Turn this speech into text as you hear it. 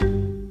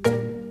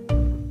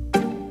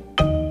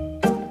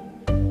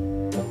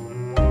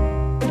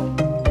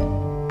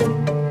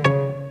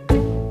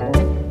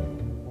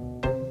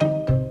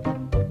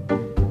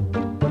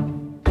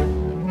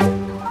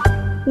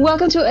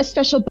Welcome to a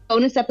special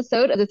bonus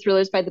episode of the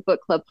Thrillers by the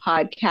Book Club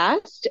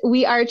podcast.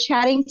 We are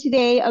chatting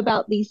today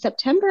about The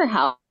September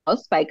House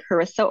by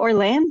Carissa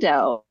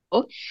Orlando.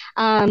 So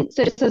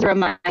just as a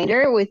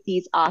reminder, with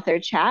these author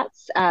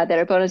chats that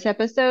are bonus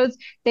episodes,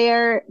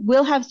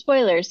 will have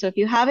spoilers. So if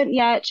you haven't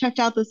yet checked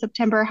out The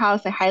September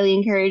House, I highly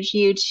encourage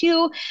you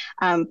to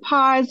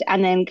pause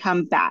and then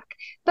come back.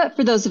 But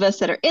for those of us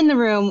that are in the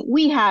room,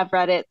 we have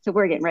read it, so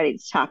we're getting ready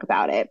to talk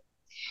about it.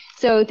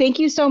 So thank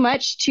you so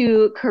much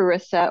to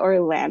Carissa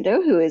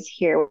Orlando, who is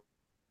here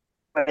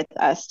with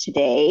us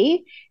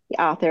today,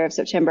 the author of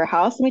September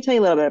House. Let me tell you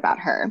a little bit about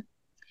her.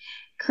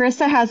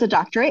 Carissa has a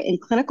doctorate in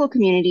clinical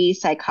community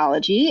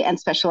psychology and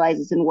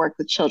specializes in work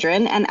with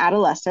children and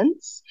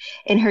adolescents.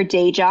 In her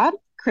day job,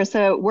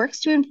 Carissa works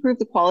to improve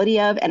the quality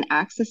of and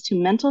access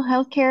to mental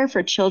health care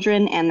for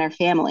children and their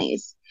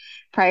families.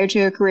 Prior to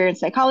her career in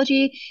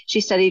psychology, she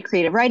studied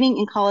creative writing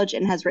in college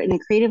and has written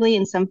creatively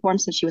in some form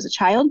since she was a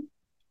child.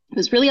 It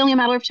was really only a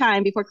matter of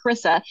time before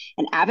Carissa,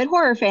 an avid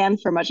horror fan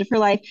for much of her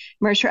life,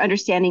 merged her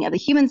understanding of the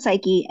human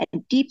psyche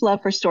and deep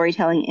love for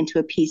storytelling into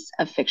a piece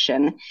of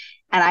fiction.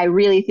 And I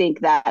really think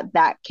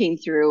that came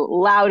through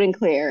loud and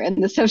clear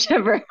in the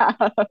September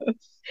House.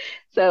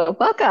 So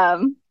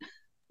welcome.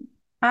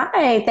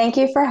 Hi, thank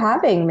you for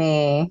having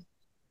me.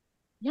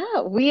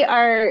 Yeah, we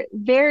are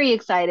very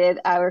excited.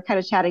 We're kind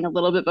of chatting a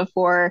little bit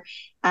before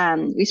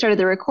we started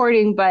the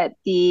recording, but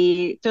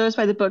the Thrillers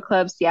by the Book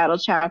Club Seattle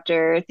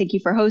chapter, thank you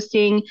for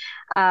hosting.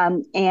 They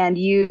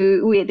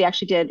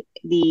actually did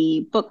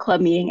the book club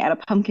meeting at a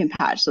pumpkin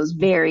patch, so it was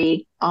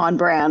very on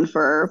brand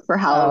for Oh,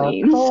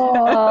 Halloween.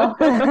 cool.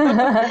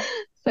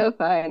 So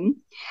fun.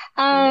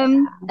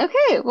 Yeah.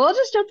 Okay, well, I'll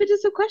just jump into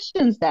some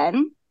questions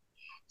then.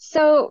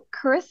 So,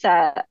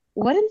 Carissa,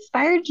 what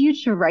inspired you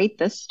to write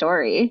this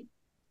story?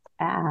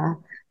 Yeah.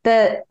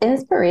 The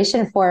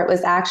inspiration for it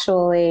was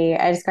actually,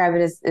 I describe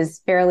it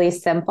as fairly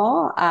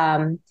simple.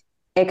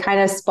 It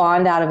kind of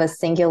spawned out of a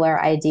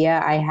singular idea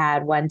I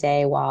had one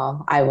day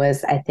while I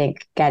was, I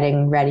think,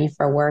 getting ready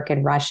for work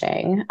and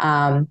rushing.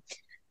 Of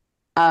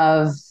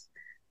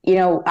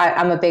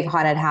I'm a big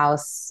haunted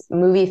house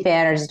movie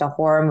fan or just a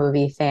horror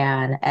movie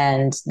fan.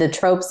 And the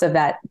tropes of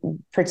that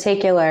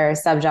particular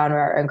subgenre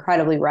are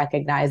incredibly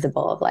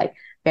recognizable of like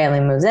family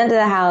moves into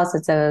the house.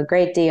 It's a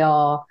great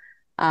deal.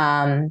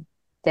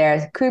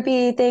 There's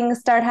creepy things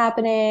start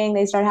happening.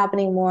 They start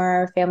happening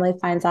more. Family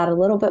finds out a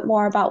little bit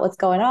more about what's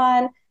going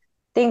on.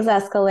 Things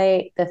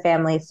escalate. The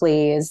family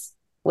flees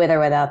with or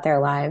without their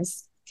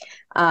lives.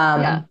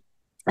 Yeah.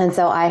 And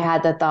so I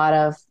had the thought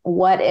of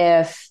what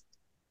if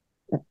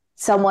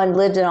someone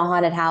lived in a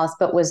haunted house,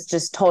 but was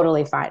just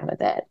totally fine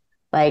with it.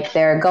 Like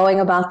they're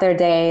going about their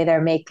day, they're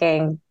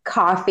making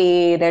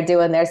coffee, they're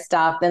doing their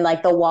stuff, and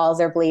like the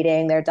walls are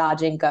bleeding, they're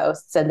dodging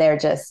ghosts, and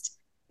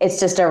it's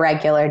just a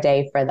regular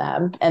day for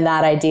them. And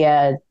that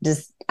idea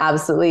just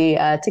absolutely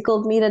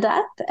tickled me to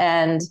death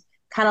and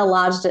kind of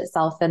lodged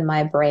itself in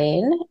my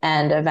brain.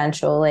 And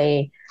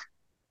eventually,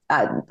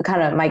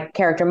 kind of my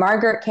character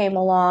Margaret came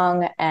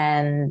along,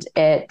 and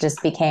it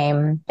just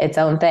became its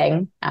own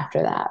thing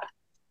after that.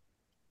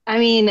 I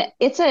mean,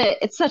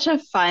 it's such a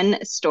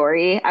fun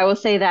story. I will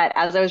say that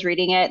as I was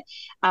reading it,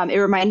 it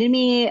reminded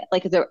me,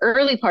 like the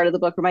early part of the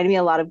book reminded me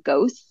a lot of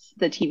Ghosts,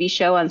 the TV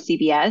show on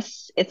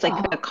CBS. It's like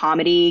a Oh,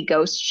 comedy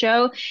ghost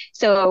show.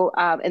 So,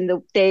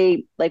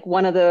 they like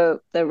one of the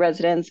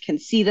residents can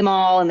see them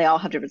all, and they all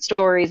have different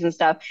stories and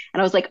stuff.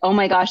 And I was like, oh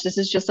my gosh, this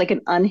is just like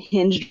an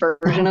unhinged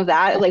version of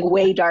that, like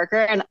way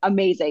darker and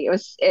amazing.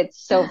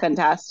 It's so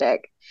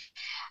fantastic.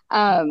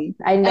 I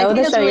I know think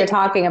the that's show you're really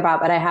talking about,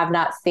 but I have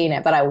not seen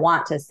it, but I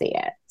want to see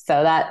it.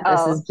 So that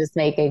this oh is just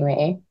making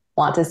me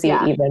want to see it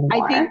yeah. even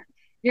I think more.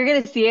 you're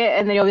gonna see it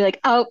and then you'll be like,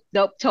 oh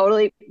nope,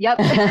 totally. Yep.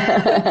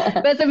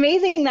 But it's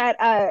amazing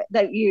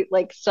that you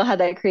like still had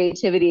that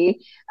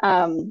creativity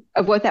of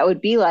what that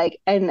would be like.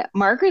 And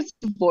Margaret's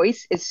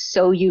voice is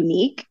so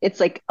unique. It's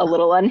like a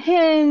little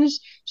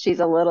unhinged. She's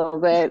a little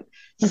bit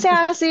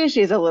sassy,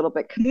 she's a little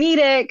bit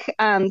comedic.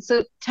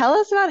 So tell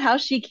us about how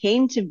she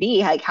came to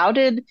be. Like how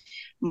did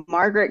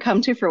Margaret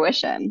come to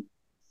fruition?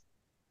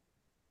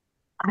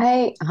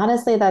 I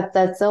honestly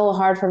that's so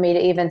hard for me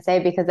to even say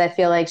because I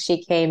feel like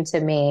she came to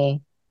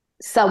me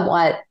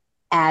somewhat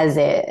as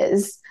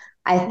is.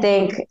 Mhm. I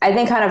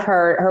think kind of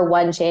her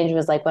one change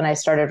was like when I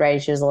started writing,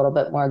 she was a little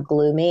bit more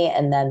gloomy,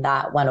 and then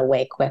that went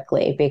away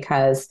quickly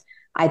because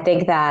I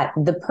think that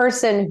the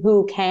person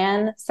who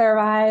can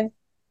survive,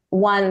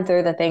 one,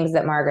 through the things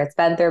that Margaret's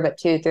been through, but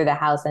two, through the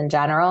house in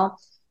general,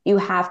 you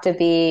have to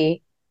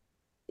be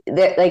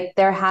there, like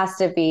there has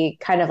to be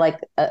kind of like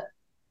I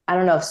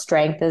don't know if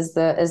strength is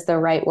the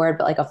right word,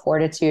 but like a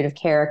fortitude of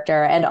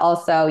character. And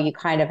also you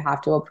kind of have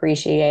to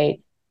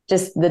appreciate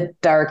just the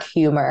dark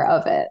humor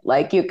of it.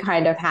 Like you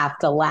kind of have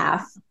to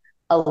laugh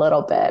a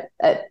little bit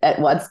at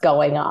what's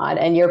going on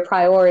and your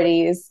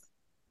priorities.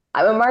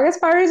 I mean, Margaret's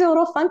priorities are a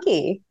little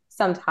funky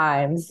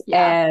sometimes.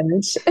 Yeah.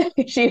 And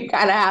you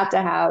kind of have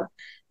to have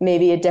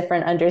maybe a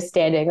different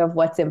understanding of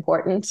what's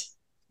important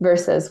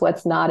versus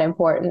what's not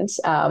important.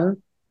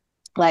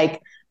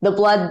 Like the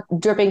blood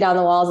dripping down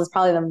the walls is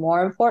probably the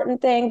more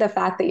important thing. The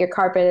fact that your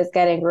carpet is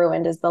getting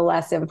ruined is the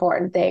less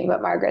important thing.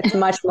 But Margaret's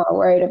much more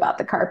worried about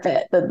the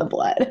carpet than the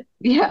blood.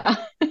 Yeah.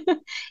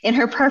 In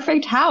her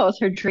perfect house,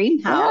 her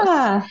dream house.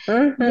 Yeah.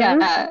 Mm-hmm.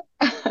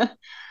 Yeah.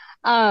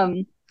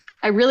 Um,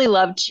 I really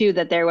loved too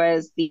that there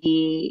was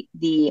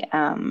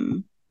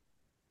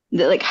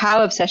like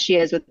how obsessed she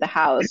is with the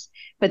house.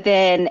 But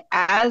then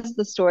as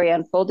the story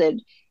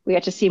unfolded, we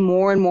got to see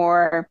more and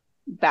more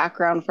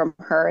background from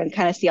her and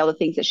kind of see all the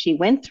things that she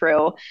went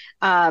through.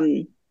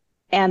 Um,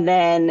 and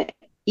then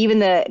even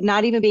the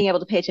not even being able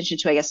to pay attention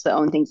to, I guess, the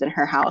own things in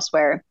her house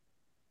where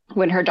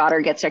when her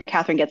daughter gets there,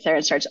 Catherine gets there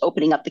and starts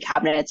opening up the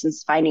cabinets and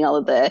finding all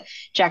of the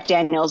Jack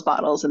Daniels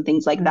bottles and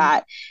things like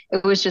that.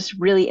 It was just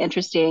really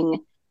interesting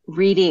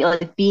reading,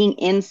 like being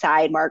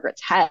inside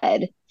Margaret's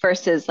head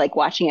versus like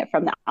watching it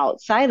from the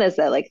outside as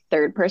a like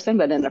third person,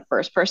 but in a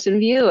first person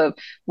view of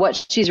what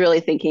she's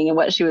really thinking and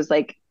what she was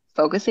like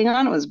focusing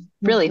on. It was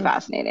really Mm-hmm.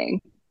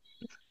 fascinating.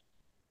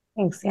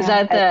 Thanks. Is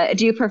Yeah. that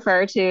do you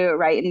prefer to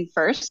write in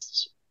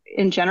first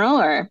in general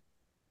or?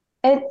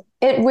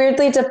 It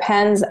weirdly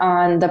depends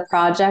on the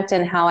project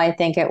and how I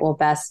think it will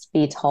best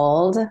be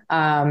told.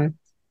 But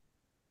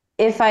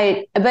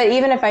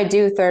even if I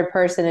do third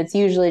person, it's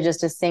usually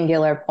just a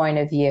singular point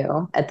of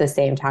view at the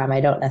same time. I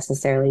don't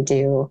necessarily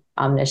do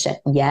omniscient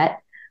yet.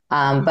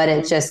 But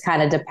it Mhm. just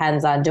kind of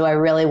depends on, do I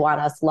really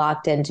want us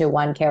locked into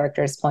one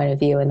character's point of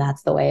view and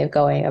that's the way of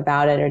going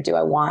about it? Or do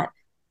I want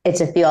it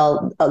to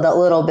feel a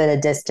little bit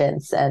of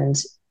distance and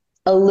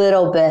a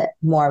little bit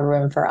more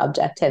room for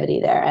objectivity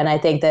there? And I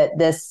think that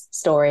this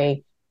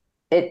story,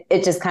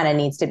 it just kind of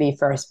needs to be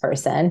first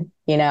person,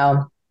 you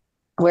know.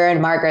 We're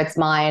in Margaret's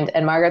mind,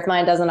 and Margaret's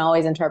mind doesn't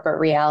always interpret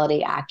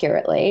reality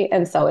accurately.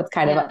 And so it's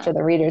kind of up Yeah. to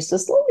the readers to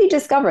slowly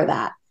discover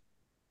that.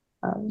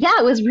 Yeah,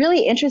 it was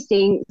really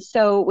interesting.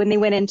 So when they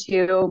went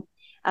into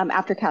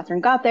after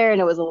Catherine got there,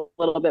 and it was a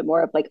little bit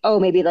more of like, oh,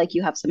 maybe like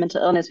you have some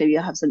mental illness, maybe you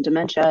have some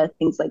dementia,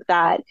 things like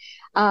that.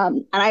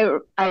 And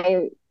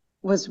I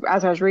was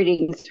as I was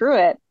reading through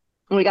it,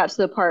 and we got to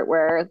the part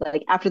where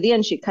like after the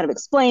end, she kind of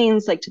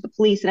explains like to the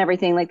police and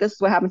everything, like this is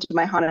what happened to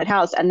my haunted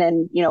house, and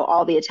then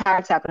all the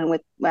attacks happen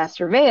with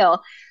Master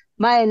Vale.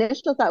 My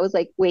initial thought was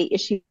like, wait, is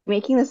she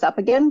making this up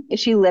again? Is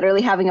she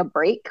literally having a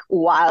break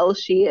while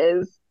she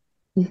is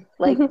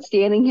like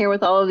standing here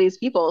with all of these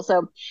people?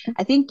 So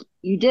I think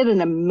you did an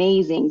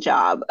amazing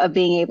job of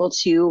being able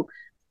to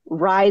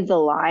ride the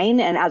line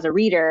and as a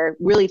reader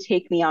really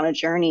take me on a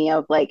journey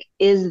of like,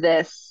 is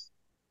this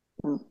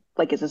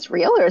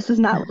real or is this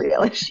not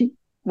real? Is she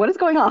what is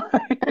going on?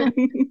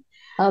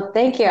 Oh,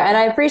 thank you. And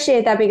I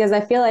appreciate that because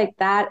I feel like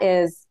that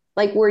is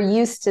like we're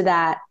used to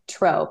that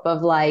trope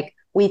of like,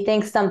 we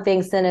think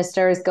something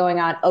sinister is going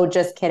on. Oh,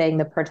 just kidding.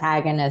 The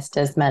protagonist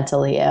is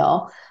mentally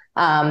ill.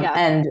 Yeah.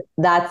 And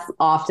that's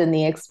often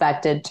the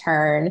expected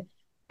turn.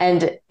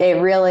 And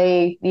it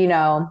really,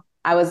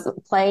 I was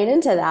playing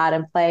into that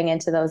and playing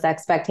into those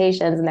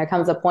expectations. And there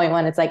comes a point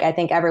when it's like, I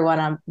think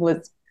everyone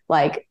was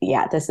like,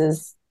 yeah,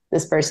 this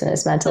person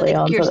is mentally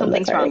ill. Like And you're so then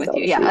the something's wrong credits with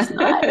go, you. Yeah. she's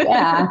not.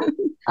 Yeah.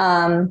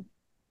 Um,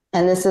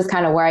 and this is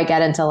kind of where I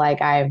get into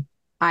like I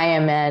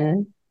am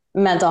in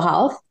mental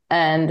health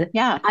and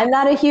Yeah. I'm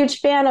not a huge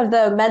fan of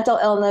the mental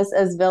illness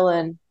as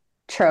villain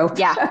trope.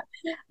 Yeah.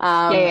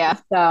 Yeah. Yeah.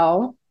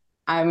 So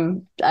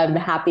I'm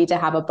happy to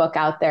have a book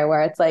out there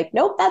where it's like,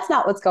 nope, that's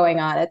not what's going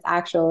on. It's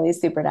actually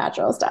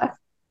supernatural stuff.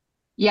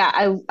 Yeah.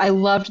 I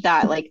loved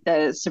that, like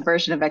the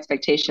subversion of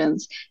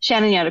expectations.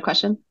 Shannon, you had a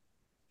question?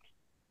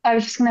 I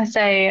was just gonna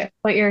say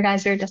what your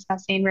guys were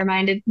discussing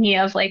reminded me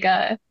of like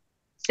a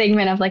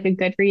segment of like a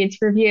Goodreads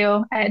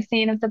review I had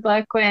seen of the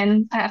book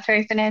when after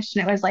I finished,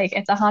 and it was like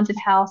it's a haunted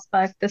house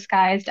book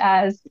disguised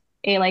as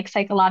a like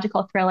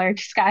psychological thriller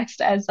disguised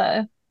as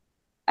a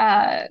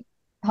uh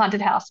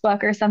haunted house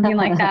book or something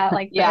like that.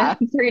 Like the Yeah.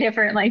 three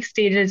different like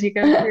stages you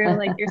go through,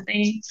 like you're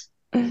saying.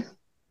 Oh,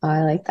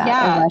 I like that. A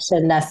Yeah.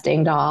 Russian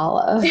nesting doll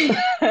of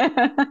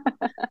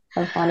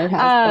haunted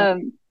house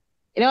book. um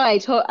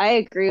I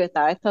agree with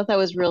that. I thought that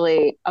was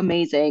really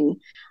amazing.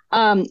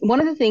 One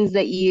of the things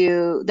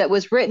that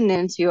was written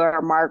into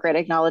our Margaret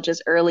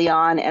acknowledges early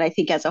on, and I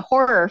think as a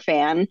horror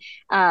fan,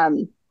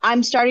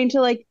 I'm starting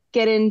to like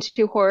get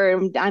into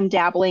horror. I'm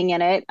dabbling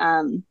in it.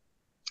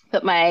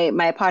 But my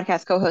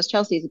podcast co-host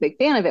Chelsea is a big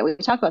fan of it. We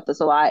talk about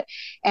this a lot,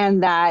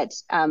 and that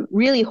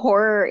really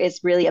horror is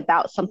really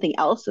about something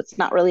else. It's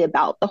not really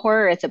about the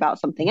horror; it's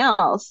about something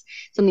else,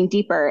 something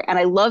deeper. And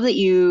I love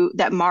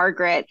that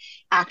Margaret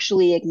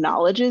actually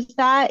acknowledges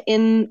that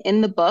in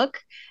the book,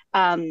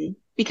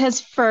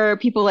 because for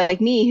people like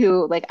me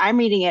who like I'm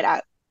reading it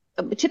at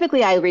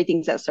typically I read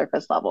things at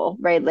surface level,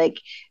 right? Like,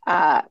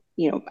 I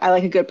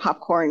like a good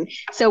popcorn.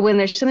 So when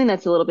there's something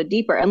that's a little bit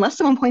deeper, unless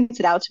someone points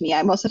it out to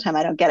me, most of the time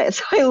I don't get it.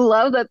 So I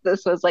love that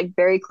this was like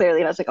very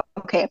clearly, and I was like,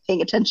 okay, I'm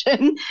paying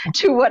attention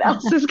to what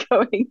else is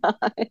going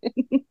on.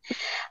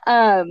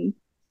 um,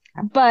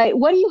 but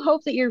what do you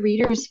hope that your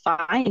readers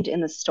find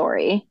in the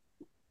story?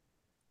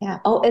 Yeah.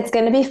 Oh, it's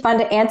going to be fun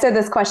to answer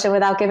this question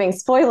without giving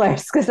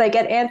spoilers because I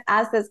get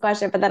asked this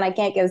question, but then I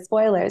can't give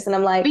spoilers. And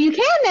I'm But like, you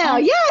can now.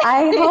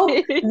 I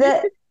hope Yeah.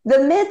 that the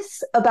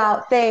myths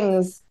about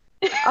things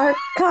are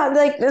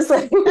like this.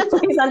 Like,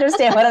 please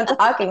understand what I'm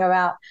talking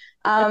about.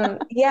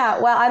 Yeah.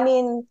 Well, I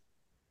mean,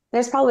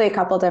 there's probably a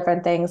couple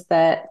different things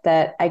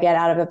that I get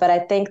out of it, but I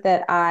think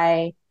that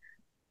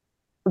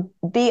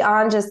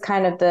beyond just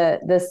kind of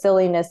the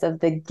silliness of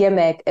the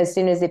gimmick, as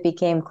soon as it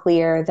became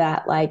clear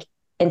that like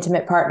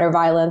intimate partner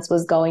violence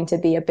was going to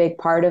be a big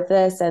part of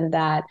this, and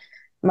that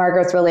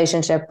Margaret's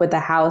relationship with the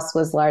house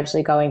was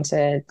largely going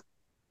to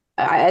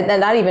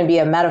not even be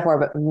a metaphor,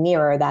 but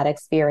mirror that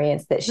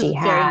experience that she Very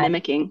had.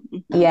 mimicking.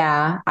 Mm-hmm.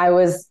 Yeah,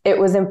 it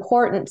was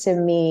important to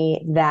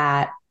me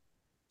that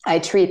I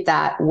treat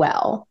that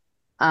well.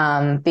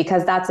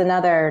 Because that's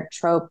another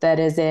trope that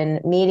is in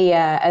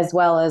media as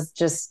well as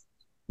just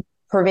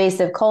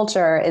pervasive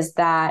culture, is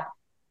that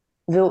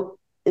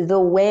the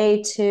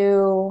way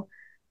to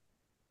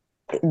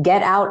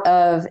get out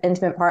of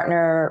intimate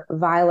partner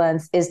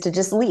violence is to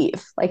just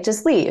leave, like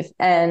just leave.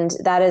 And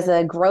that is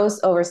a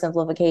gross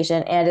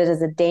oversimplification, and it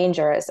is a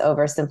dangerous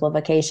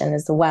oversimplification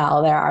as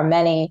well. There are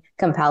many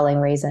compelling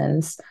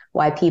reasons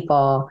why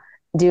people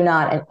do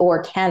not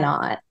or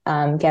cannot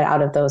get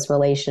out of those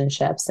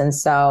relationships. And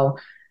so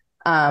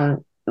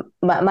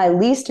my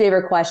least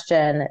favorite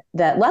question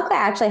that luckily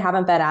I actually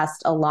haven't been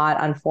asked a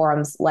lot on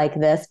forums like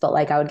this, but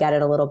like I would get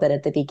it a little bit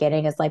at the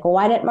beginning, is like, well,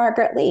 why didn't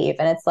Margaret leave?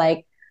 And it's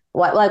like,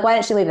 what, like, why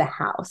didn't she leave the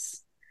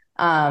house?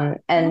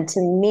 And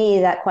to me,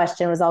 that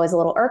question was always a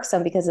little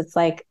irksome because it's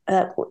like,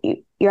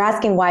 you're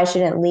asking why she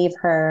didn't leave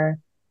her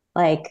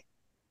like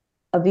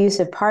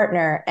abusive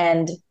partner.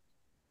 And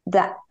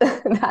that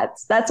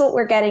that's what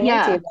we're getting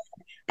Yeah. into.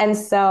 And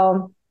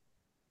so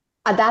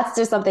that's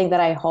just something that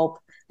I hope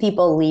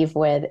people leave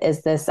with,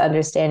 is this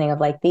understanding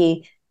of like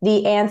the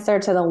answer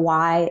to the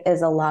why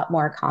is a lot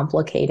more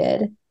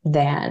complicated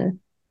than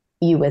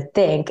you would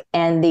think.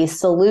 And the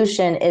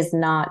solution is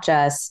not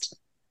just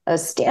a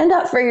stand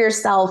up for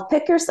yourself,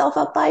 pick yourself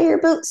up by your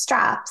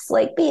bootstraps,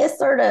 like be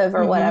assertive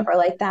or whatever.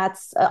 Like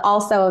that's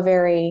also a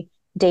very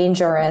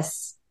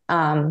dangerous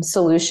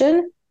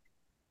solution,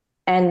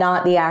 and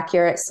not the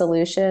accurate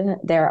solution.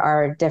 There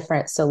are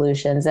different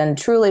solutions. And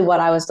truly what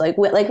I was like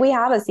we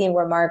have a scene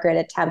where Margaret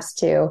attempts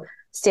to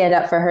stand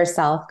up for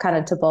herself, kind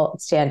of to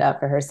both stand up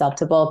for herself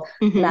to both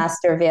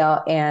Master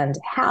Vale and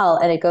Hal.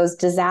 And it goes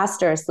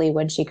disastrously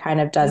when she kind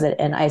of does it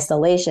in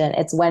isolation.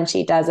 It's when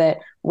she does it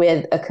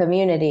with a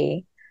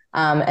community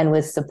and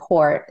with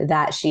support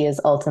that she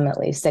is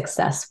ultimately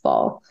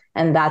successful.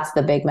 And that's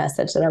the big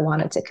message that I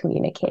wanted to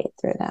communicate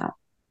through that.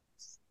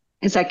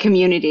 It's that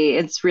community.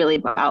 It's really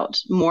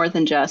about more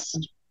than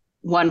just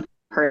one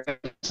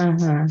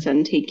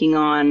person taking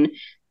on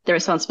the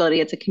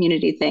responsibility. It's a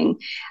community thing.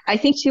 I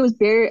think she was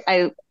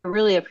I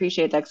really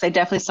appreciate that, because I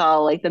definitely saw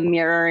like the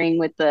mirroring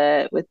with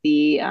the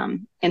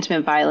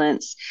intimate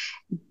violence,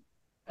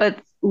 but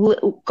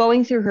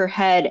going through her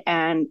head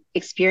and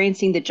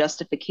experiencing the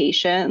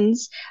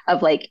justifications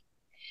of like,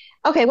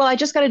 okay, well, I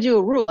just got to do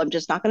a rule. I'm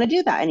just not going to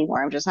do that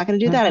anymore. I'm just not going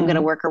to do that. I'm going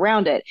to work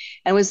around it.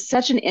 And it was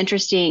such an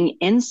interesting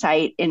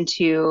insight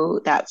into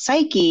that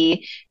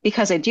psyche,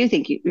 because I do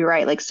think you're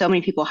right. Like so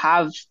many people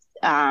have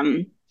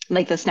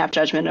like the snap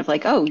judgment of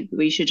like, oh,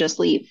 we should just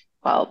leave.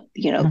 Well,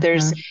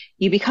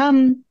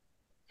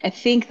 I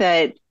think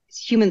that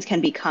humans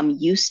can become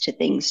used to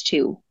things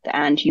too.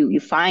 And you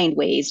find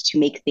ways to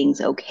make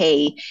things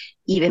okay,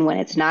 even when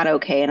it's not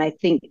okay. And I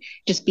think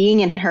just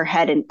being in her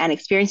head and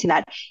experiencing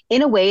that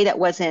in a way that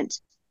wasn't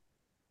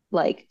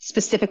like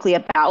specifically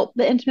about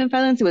the intimate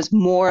violence, it was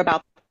more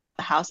about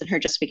the house and her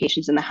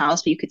justifications in the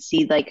house, but you could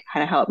see like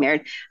kind of how it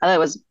mirrored. I thought it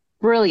was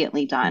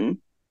brilliantly done.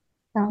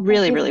 Oh,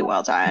 really, really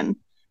well done.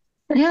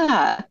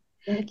 Yeah.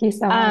 Thank you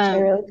so much. I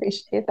really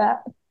appreciate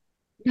that.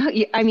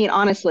 I mean,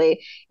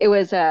 honestly, it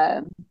was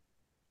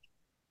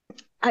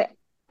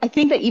I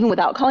think that even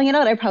without calling it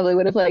out, I probably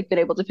would have like been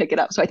able to pick it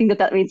up. So I think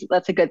that means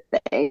that's a good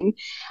thing.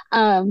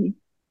 And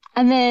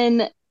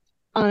then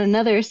on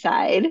another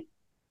side,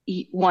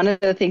 one of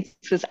the things,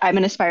 because I'm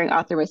an aspiring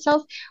author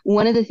myself,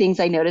 one of the things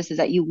I noticed is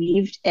that you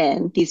weaved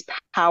in these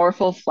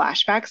powerful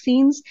flashback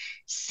scenes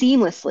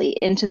seamlessly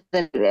into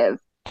the narrative.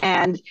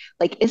 And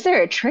like, is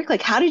there a trick?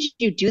 Like, how did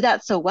you do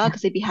that so well?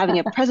 Because they'd be having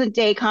a present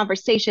day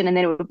conversation, and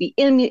then it would be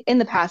in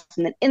the past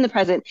and then in the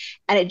present,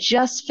 and it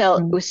just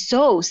felt it was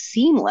so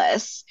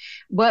seamless.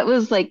 What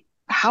was like,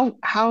 how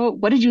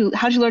how'd you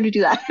learn to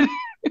do that?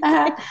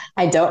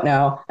 I don't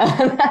know.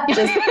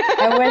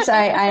 I wish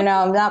I know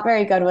I'm not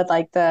very good with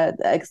like the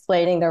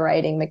explaining the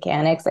writing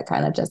mechanics. It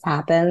kind of just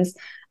happens.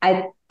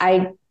 I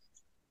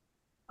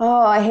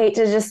hate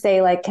to just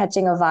say like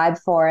catching a vibe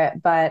for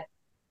it, but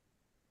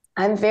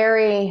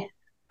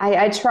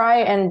I try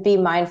and be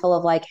mindful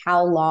of like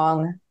how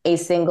long a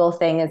single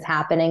thing is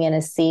happening in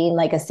a scene,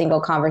 like a single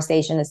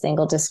conversation, a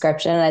single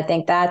description. And I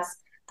think that's,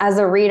 as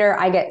a reader,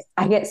 I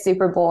get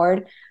super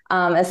bored,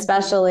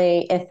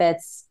 especially if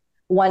it's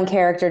one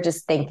character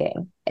just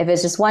thinking. If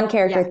it's just one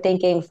character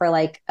thinking for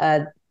like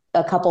a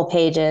a couple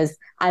pages,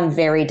 I'm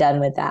very done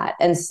with that.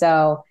 And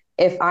so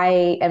if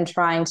I am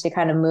trying to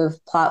kind of move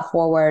plot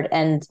forward,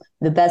 and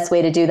the best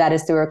way to do that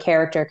is through a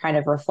character kind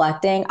of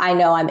reflecting, I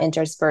know I'm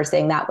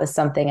interspersing that with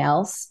something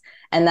else.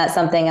 And that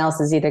something else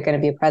is either going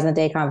to be a present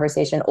day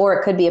conversation, or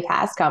it could be a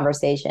past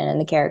conversation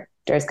and the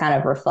character is kind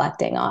of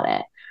reflecting on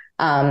it.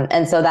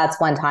 And so that's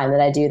one time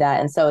that I do that.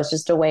 And so it's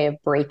just a way of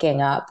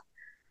breaking up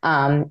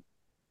either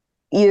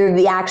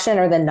the action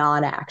or the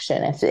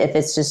non-action, if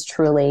it's just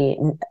truly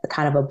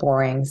kind of a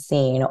boring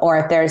scene, or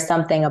if there's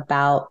something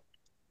about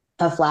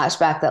a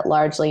flashback that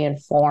largely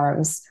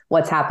informs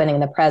what's happening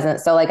in the present.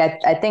 So like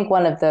I think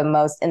one of the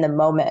most in the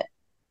moment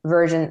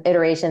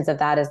iterations of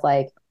that is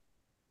like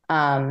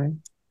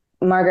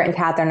Margaret and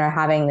Catherine are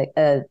having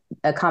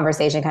a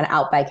conversation kind of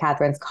out by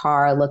Catherine's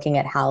car, looking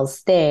at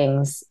Hal's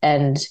things,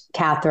 and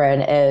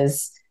Catherine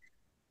is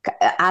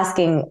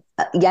asking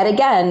yet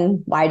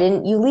again, why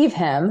didn't you leave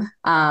him?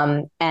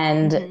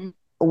 And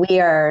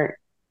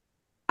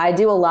I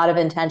do a lot of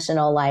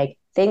intentional, like,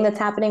 thing that's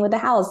happening with the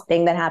house,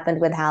 thing that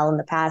happened with Hal in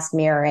the past,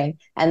 mirroring.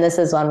 And this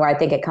is one where I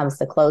think it comes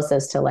the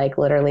closest to like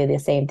literally the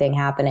same thing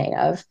happening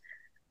of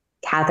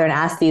Catherine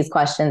asked these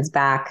questions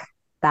back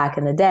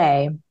in the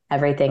day.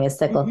 Everything is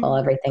cyclical,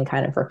 everything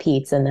kind of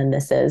repeats. And then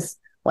this is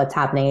what's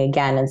happening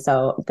again. And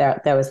so there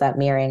was that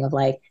mirroring of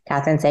like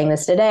Catherine saying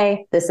this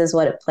today, this is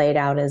what it played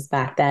out as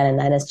back then. And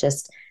then it's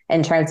just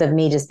in terms of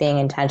me just being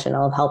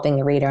intentional of helping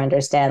the reader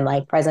understand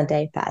like present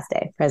day, past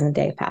day, present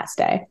day, past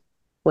day,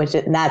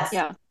 that's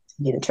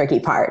the tricky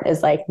part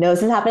is like, no,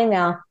 this is happening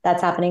now.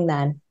 That's happening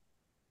then.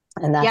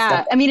 And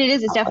that's I mean,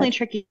 it's definitely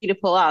tricky to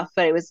pull off,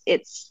 but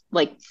it's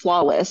like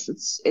flawless.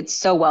 It's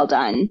so well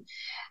done.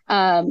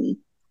 And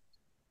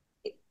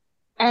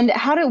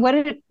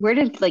where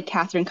did like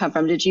Catherine come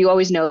from? Did you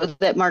always know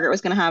that Margaret was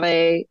going to have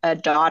a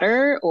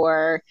daughter,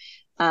 or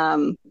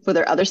were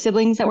there other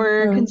siblings that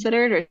were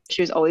considered, or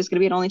she was always going to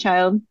be an only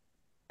child?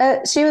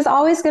 She was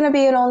always going to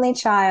be an only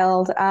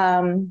child.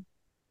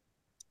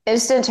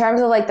 Just in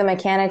terms of like the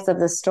mechanics of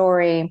the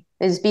story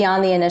is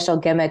beyond the initial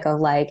gimmick of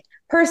like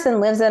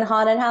person lives in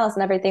haunted house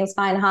and everything's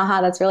fine.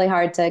 Haha, that's really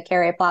hard to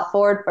carry a plot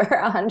forward for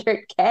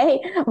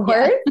 100K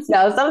words.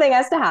 So something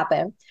has to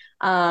happen.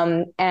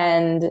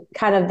 And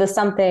kind of the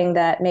something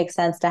that makes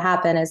sense to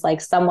happen is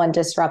like someone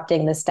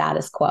disrupting the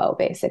status quo,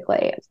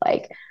 basically. It's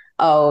like,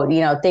 oh,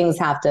 things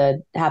have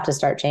to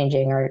start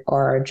changing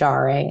or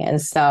jarring. And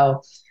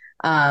so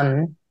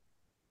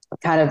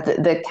kind of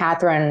the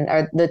Catherine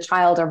or the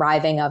child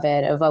arriving of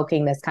it,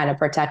 evoking this kind of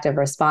protective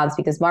response,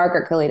 because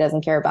Margaret clearly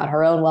doesn't care about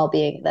her own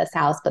well-being in this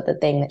house, but the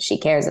thing that she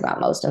cares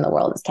about most in the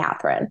world is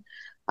Catherine.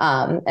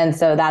 And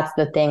so that's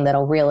the thing that's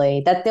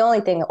the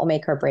only thing that will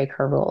make her break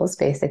her rules,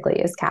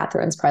 basically, is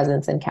Catherine's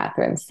presence and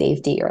Catherine's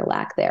safety or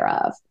lack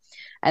thereof.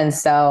 And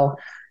so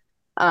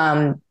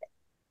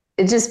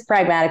it just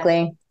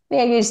pragmatically,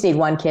 you just need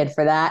one kid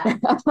for that.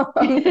 So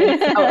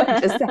I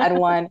just had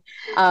one.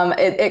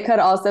 It could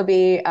also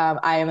be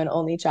I am an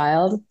only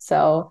child,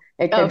 so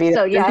it could be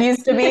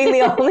used to being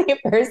the only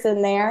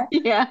person there.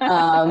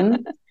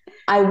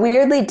 I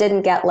weirdly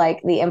didn't get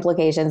like the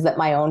implications that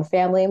my own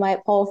family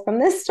might pull from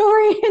this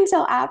story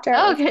until after it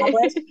was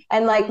published.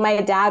 And like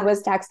my dad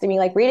was texting me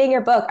like, reading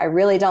your book, I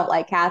really don't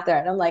like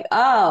Catherine. I'm like,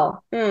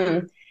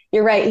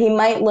 you're right. He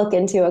might look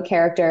into a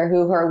character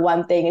who her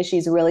one thing is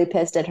she's really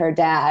pissed at her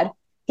dad.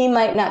 He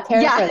might not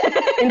care for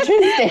that.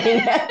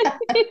 Interesting.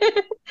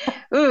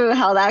 Ooh,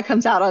 how that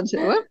comes out onto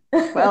it.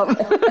 Well,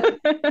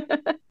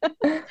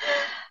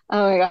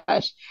 oh my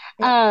gosh.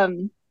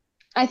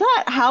 I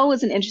thought Hal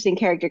was an interesting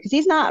character because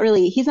he's not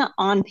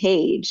on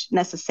page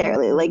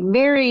necessarily. Like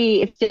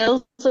it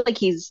feels like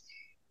he's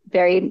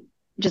very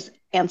just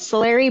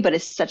ancillary, but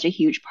it's such a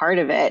huge part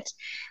of it.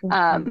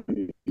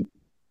 And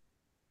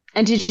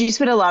did you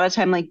spend a lot of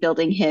time like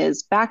building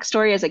his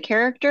backstory as a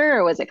character,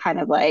 or was it kind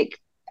of like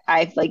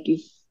you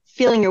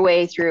feeling your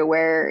way through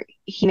where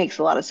he makes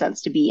a lot of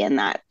sense to be in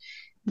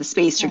the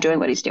space for doing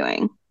what he's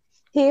doing?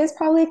 He is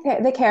probably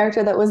the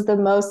character that was the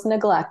most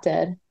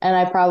neglected. And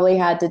I probably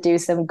had to do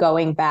some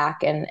going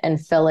back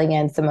and filling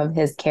in some of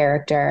his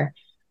character.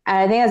 And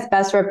I think that's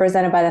best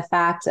represented by the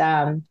fact,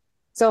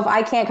 so if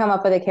I can't come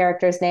up with a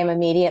character's name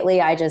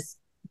immediately, I just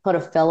put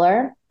a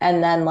filler.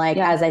 And then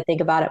as I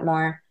think about it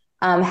more,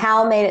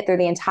 Hal made it through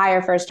the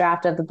entire first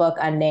draft of the book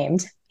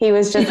unnamed. He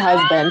was just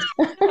husband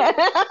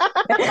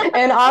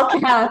in all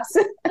caps.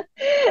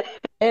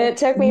 And it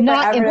took me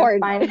forever to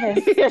find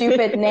his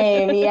stupid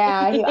name.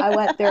 I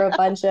went through a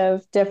bunch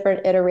of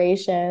different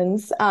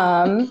iterations.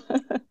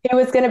 It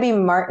was going to be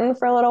Martin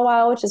for a little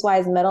while, which is why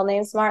his middle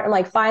name's Martin. I'm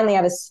like, finally, I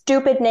have a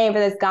stupid name for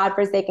this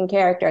godforsaken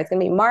character. It's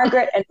going to be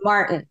Margaret and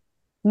Martin.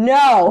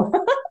 No,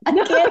 I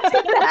can't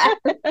do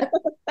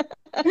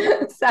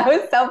that. So I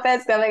was so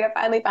pissed. I'm like, I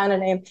finally found a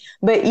name.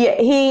 But yeah,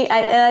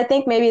 I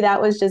think maybe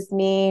that was just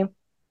me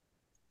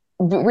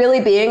really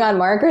being on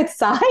Margaret's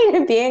side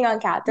and being on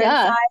Catherine's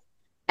side.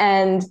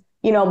 And,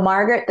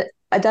 Margaret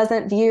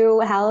doesn't view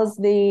Hal as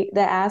the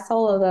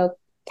asshole, although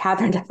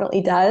Catherine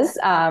definitely does.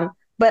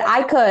 But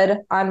I could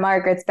on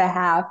Margaret's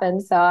behalf.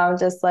 And so I'm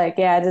just like,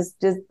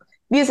 just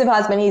abusive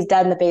husband, he's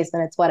dead in the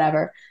basement, it's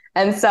whatever.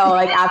 And so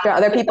like after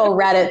other people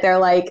read it, they're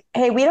like,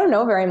 hey, we don't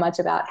know very much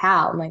about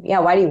Hal. I'm like, yeah,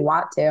 why do you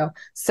want to?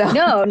 So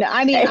No,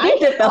 I mean, I I need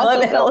to fill also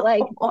it in a felt like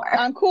little more.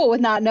 I'm cool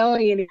with not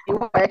knowing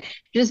anymore.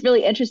 Just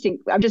really interesting.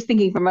 I'm just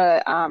thinking from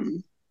a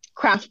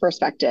craft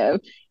perspective,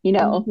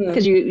 Mhm.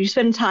 because you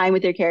spend time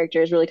with your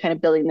characters, really kind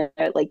of building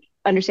their like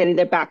understanding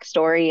their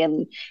backstory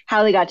and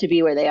how they got to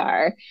be where they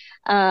are.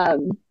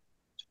 Um,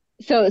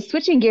 so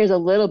switching gears a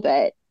little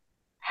bit,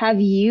 have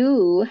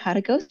you had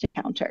a ghost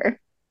encounter?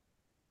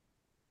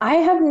 I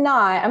have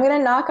not. I'm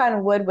gonna knock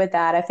on wood with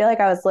that. I feel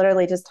like I was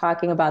literally just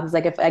talking about this.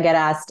 Like if I get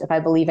asked if I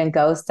believe in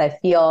ghosts, I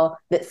feel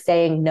that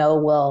saying no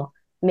will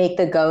make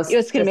the It's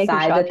ghosts gonna make them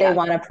decide shock, that they yeah.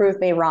 want to prove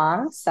me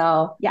wrong.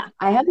 So Yeah.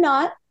 I have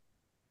not.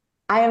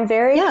 I am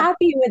very Yeah.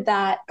 happy with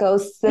that.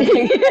 Ghosts that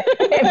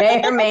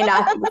may or may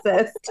not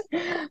exist.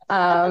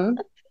 Um,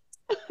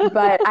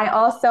 but I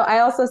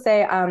also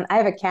say I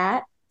have a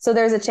cat. So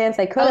there's a chance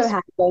I could Oh, have had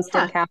a ghost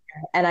yeah. encounter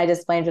and I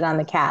just blamed it on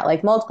the cat.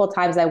 Like multiple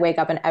times I wake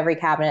up and every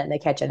cabinet in the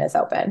kitchen is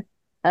open.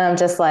 And I'm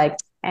just like,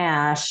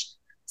 Ash.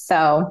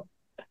 So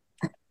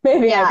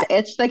maybe I Yeah, did.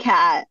 it's the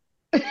cat.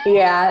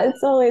 Yeah,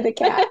 it's only the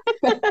cat.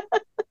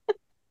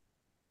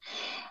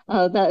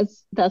 Oh,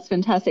 that's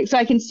fantastic. So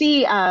I can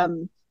see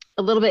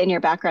a little bit in your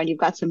background. You've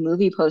got some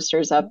movie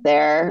posters up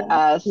there,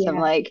 some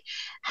Yeah. like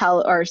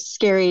hell or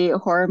scary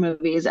horror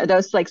movies. Are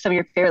those like some of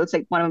your favorites?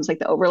 Like one of them's like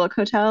the Overlook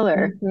Hotel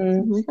or Hmm.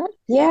 something like that?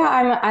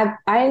 Yeah,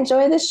 I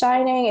enjoy The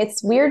Shining.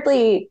 It's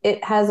weirdly,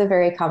 it has a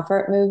very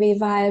comfort movie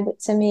vibe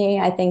to me.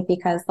 I think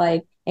because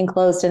like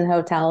enclosed in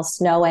hotels,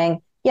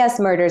 snowing. Yes,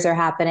 murders are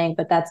happening,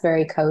 but that's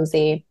very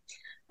cozy.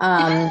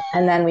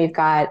 And then we've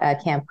got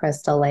Camp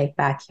Crystal Lake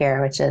back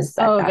here, which is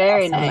I've Oh, got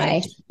very also my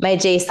nice. my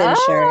Jason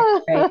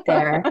shirt right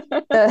there.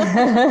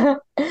 Ah!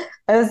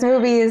 Those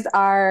movies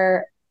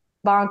are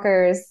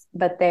bonkers,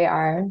 but they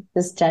are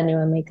just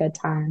genuinely good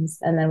times.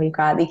 And then we've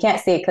got you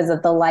can't see it because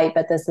of the light,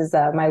 but this is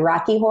my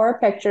Rocky Horror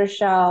Picture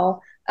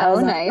Show. I Oh, was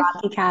on the nice.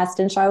 Rocky cast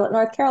in Charlotte,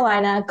 North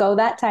Carolina. Go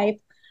that type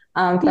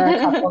for a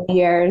couple of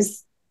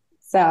years.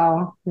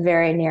 So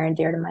very near and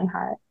dear to my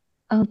heart.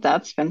 Oh,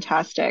 that's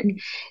fantastic.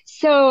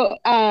 So,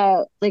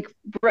 like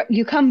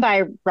you come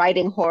by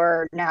writing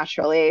horror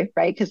naturally,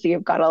 right? Because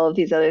you've got all of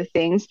these other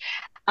things.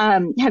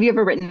 Have you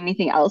ever written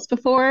anything else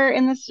before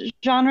in this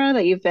genre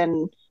that you've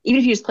been, even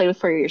if you just played with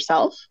for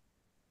yourself?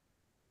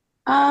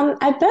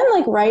 I've been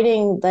like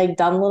writing like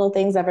dumb little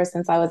things ever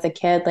since I was a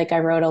kid. Like I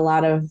wrote a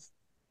lot of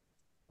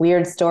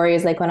weird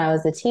stories like when I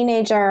was a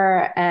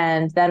teenager.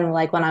 And then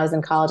like when I was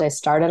in college, I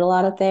started a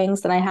lot of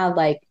things. And I had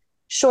like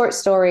short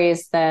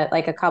stories that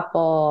like a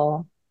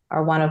couple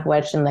or one of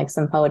which and like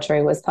some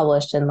poetry was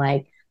published in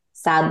like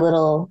sad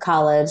little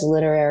college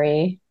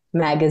literary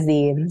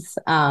magazines.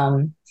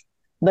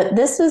 But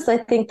this was, I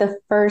think, the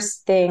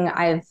first thing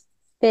I've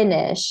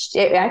finished.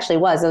 It actually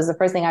was. It was the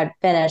first thing I'd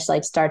finished,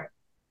 like start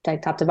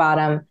like top to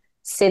bottom,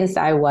 since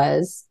I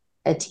was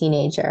a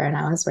teenager and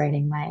I was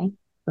writing my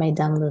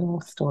dumb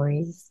little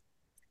stories.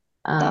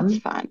 That's Um,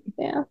 fun.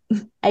 yeah,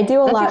 I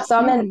do a That's lot. So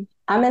exciting.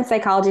 I'm in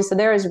psychology. So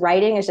there is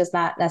writing. It's just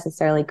not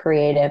necessarily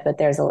creative, but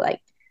there's a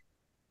like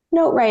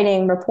note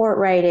writing, report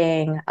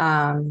writing,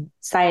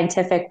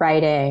 scientific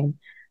writing.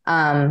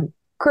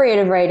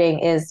 Creative writing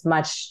is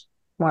much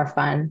more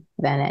fun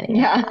than any of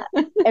Yeah,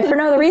 that. And for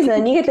no other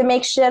reason, you get to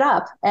make shit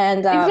up. And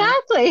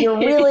exactly. you're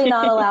really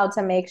not allowed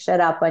to make shit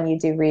up when you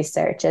do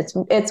research.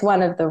 It's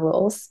one of the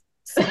rules.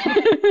 So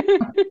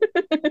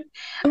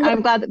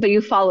I'm glad that, but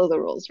you follow the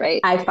rules,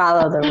 right? I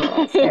follow the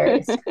rules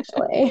very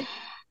strictly.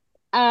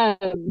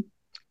 Um,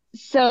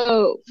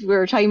 So we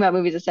were talking about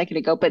movies a second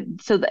ago, but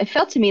so it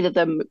felt to me that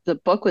the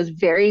book was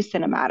very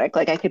cinematic.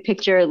 Like I could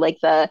picture like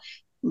the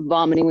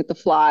vomiting with the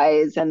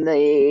flies and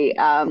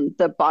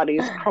the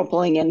bodies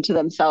crumpling into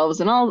themselves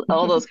and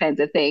all those kinds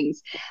of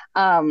things.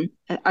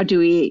 Do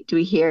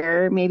we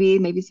hear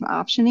maybe some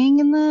optioning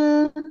in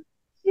the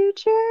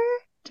future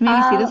to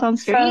maybe see this on From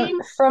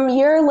screen?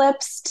 your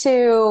lips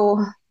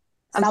to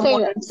I'm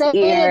someone's saying it to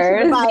the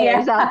ears.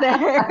 buyers Yeah. out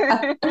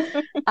there.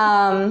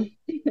 um,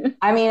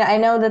 I mean, I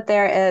know that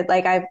there is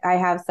like I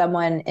have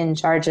someone in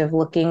charge of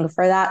looking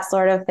for that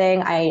sort of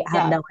thing. I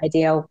have Yeah, no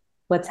idea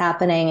what's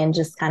happening and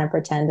just kind of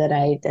pretend that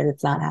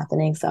it's not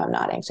happening. So I'm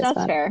not anxious that's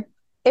about it. fair.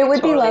 It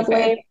would be Totally fair.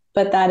 lovely,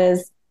 but that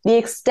is the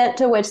extent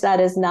to which that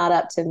is not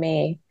up to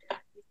me.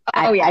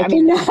 Oh yeah, I I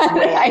mean cannot that's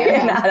way out I of your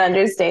hands. cannot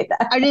understate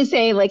that. I'm just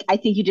saying, like, I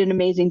think you did an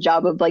amazing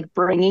job of like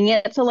bringing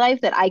it to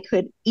life that I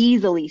could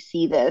easily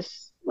see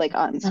this like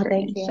on Oh,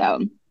 thank screen. you. So,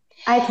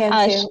 I can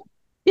uh, too.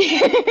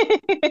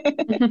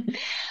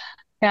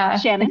 Yeah,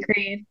 Shannon.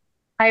 agreed.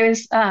 I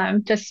was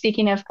just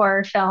speaking of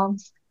horror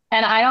films,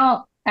 and I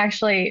don't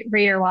actually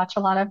read or watch a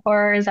lot of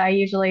horrors. I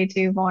usually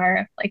do more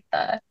of like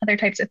the other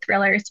types of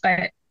thrillers,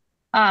 but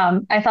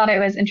I thought it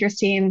was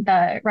interesting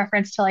the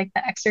reference to like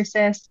The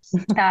Exorcist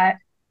that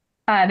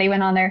they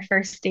went on their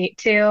first date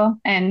to,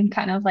 and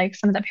kind of like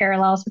some of the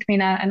parallels between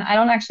that. And I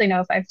don't actually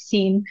know if I've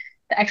seen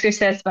The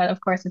Exorcist, but of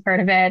course I've heard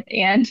of it.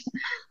 And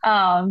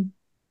um,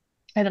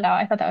 I don't know.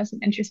 I thought that was an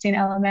interesting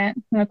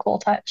element and a cool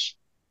touch.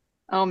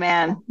 Oh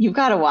man, you've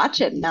got to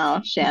watch it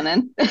now,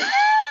 Shannon.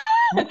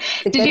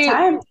 It's a Did good you,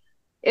 time.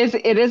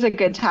 it is a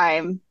good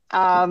time.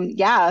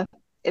 Yeah,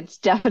 it's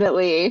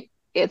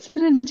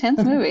an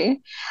intense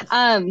movie.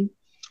 Um,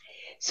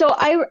 so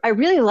I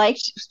really liked,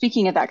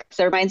 speaking of that, because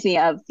it reminds me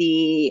of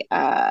the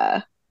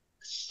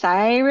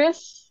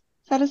Cyrus.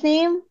 Is that his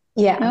name?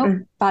 Yeah,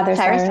 Nope. Father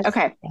Cyrus. Cyrus.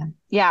 Okay. Yeah.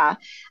 Yeah.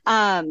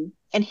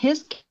 And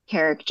his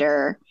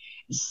character.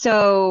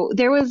 So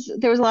there was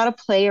a lot of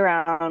play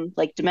around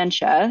like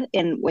dementia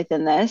in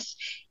within this.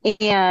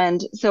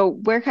 And so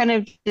where kind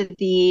of did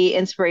the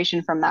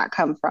inspiration from that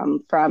come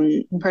from?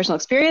 From personal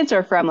experience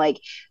or from like,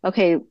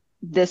 okay,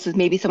 this is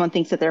maybe someone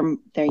thinks that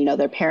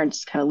their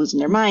parents kind of losing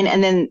their mind,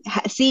 and then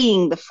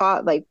seeing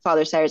like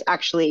Father Cyrus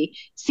actually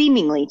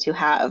seemingly to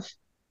have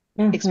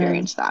Hmm.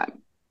 experienced that.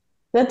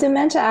 The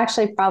dementia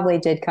actually probably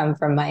did come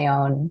from my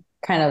own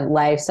kind of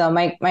life. So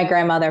my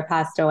grandmother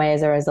passed away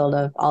as a result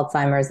of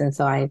Alzheimer's, and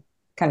so I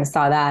kind of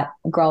saw that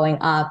growing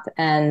up,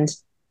 and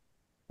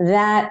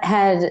that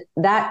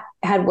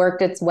had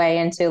worked its way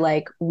into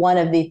like one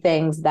of the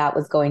things that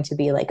was going to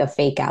be like a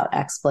fake out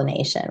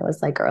explanation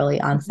was like early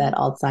onset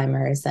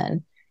Alzheimer's,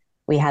 and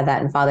we had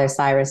that in Father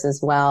Cyrus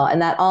as well,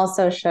 and that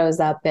also shows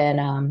up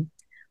in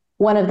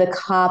one of the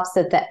cops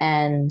at the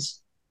end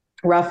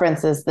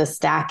references the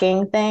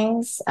stacking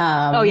things,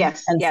 Oh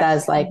yes, and yes.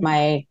 says like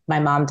my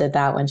mom did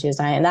that when she was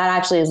dying, and that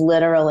actually is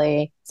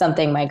literally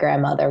something my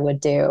grandmother would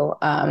do.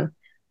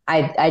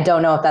 I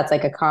don't know if that's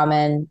like a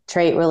common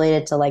trait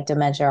related to like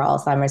dementia or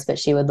Alzheimer's, but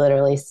she would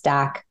literally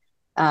stack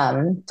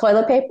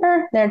toilet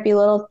paper. There'd be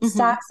little Hmm.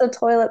 stacks of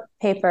toilet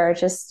paper,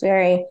 just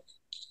very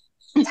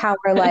tower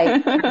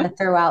like kind of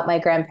throughout my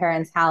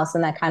grandparents' house,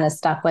 and that kind of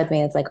stuck with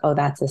me. It's like, oh,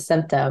 that's a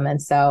symptom,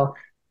 and so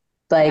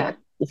Yeah. like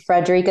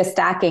Frederica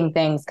stacking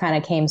things kind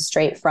of came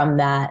straight from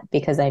that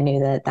because I knew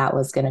that that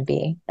was going to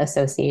be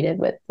associated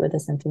with a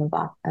symptom of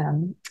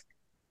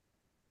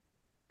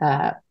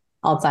uh,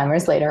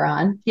 Alzheimer's later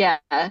on. Yeah.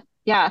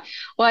 Yeah.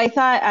 Well, I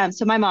thought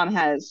so my mom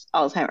has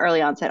Alzheimer's,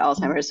 early onset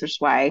Alzheimer's, which is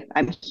why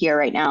I'm here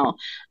right now.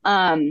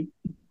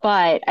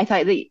 But I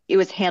thought that it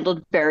was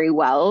handled very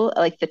well.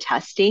 Like the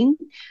testing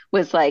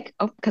was like,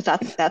 oh, because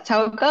that's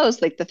how it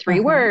goes, like the three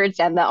Uh-huh. words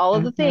and all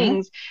of the Uh-huh.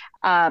 things.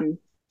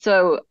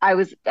 So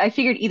I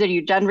figured either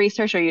you'd done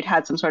research or you'd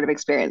had some sort of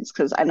experience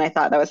and I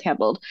thought that was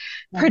handled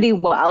pretty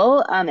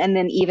well. And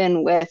then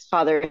even with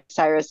Father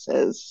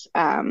Cyrus's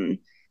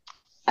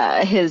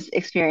his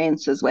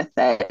experiences with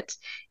it.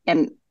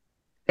 And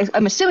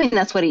I'm assuming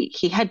that's what he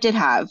did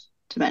have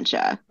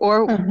dementia.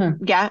 Or Uh-huh.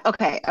 yeah,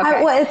 okay,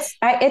 okay.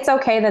 It's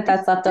okay that It's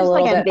that's left a just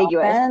like little bit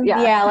ambiguous. open.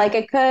 Yeah. Yeah, like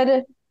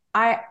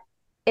I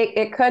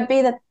it could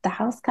be that the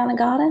house kind of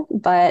got it,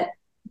 but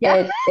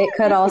Yeah. it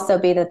could also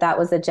be that that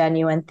was a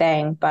genuine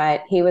thing.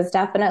 But he was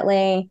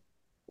definitely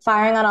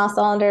firing on all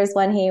cylinders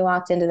when he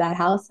walked into that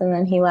house, and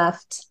then he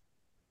left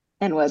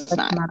And was with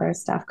some not. other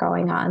stuff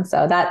going on.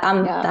 So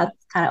Yeah.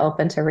 that's kind of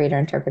open to reader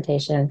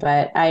interpretation.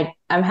 But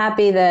I'm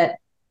happy that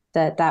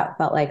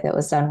felt like it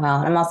was done well.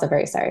 And I'm also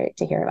very sorry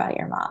to hear about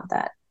your mom.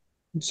 That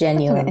That's okay.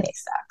 genuinely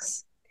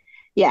sucks.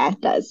 Yeah,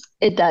 it does.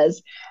 It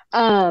does.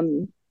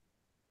 Um,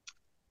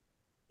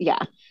 yeah.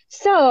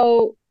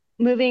 So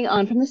moving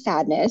on from the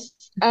sadness,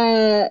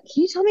 can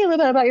you tell me a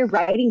little bit about your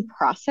writing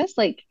process?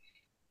 Like,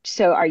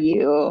 so are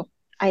you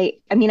I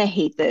mean I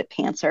hate the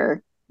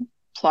pantser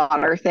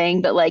plotter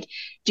thing, but like,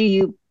 do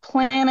you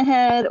plan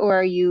ahead or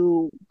are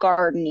you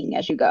gardening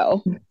as you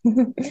go?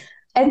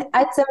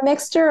 It's a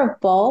mixture of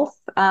both.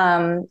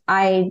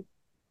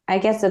 I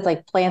guess it's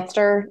like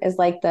Plantster is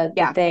like the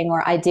Yeah. thing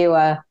where I do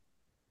a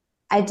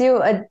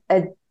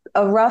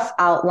rough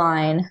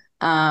outline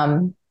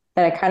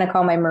that I kind of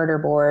call my murder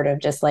board of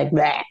just like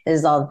bleh, this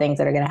is all the things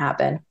that are going to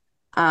happen.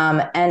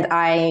 And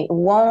I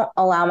won't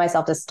allow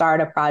myself to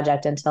start a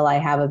project until I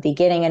have a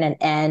beginning and an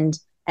end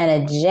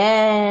and a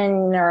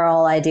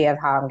general idea of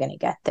how I'm going to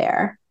get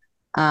there.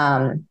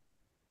 Um,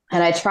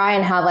 and I try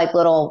and have like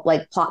little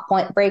like plot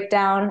point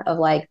breakdown of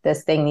like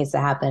this thing needs to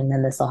happen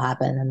and this will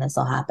happen and this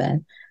will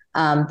happen.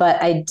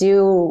 But I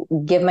do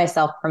give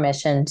myself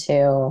permission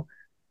to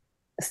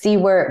see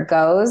where it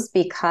goes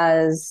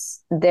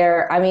because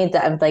I mean,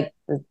 like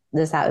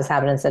this has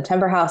happened in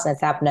September House and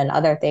it's happened in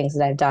other things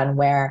that I've done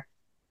where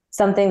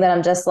something that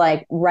I'm just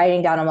like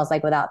writing down almost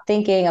like without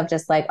thinking of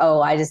just like,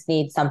 oh, I just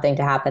need something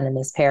to happen in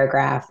this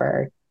paragraph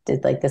or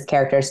did like this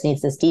character just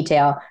needs this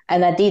detail.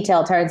 And that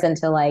detail turns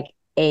into like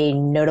a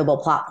notable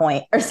plot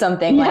point or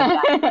something like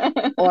Yeah.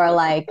 that. Or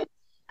like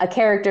a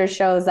character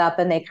shows up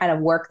and they kind of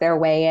work their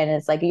way in.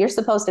 It's like you're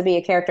supposed to be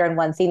a character in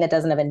one scene that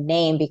doesn't have a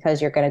name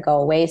because you're going to go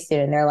away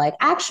soon. And they're like,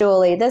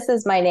 actually, this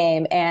is my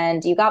name,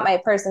 and you got my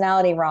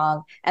personality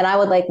wrong, and I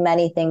would like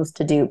many things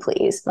to do,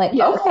 please. I'm like,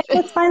 Yes. okay,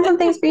 let's find some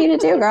things for you to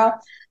do, girl.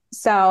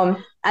 So,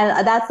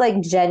 and that's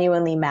like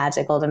genuinely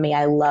magical to me.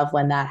 I love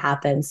when that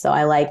happens. So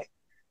I like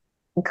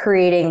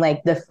creating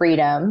like the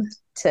freedom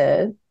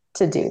to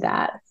do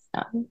that.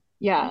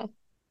 Yeah.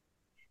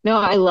 No,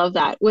 I love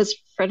that. Was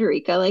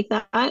Frederica like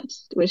that?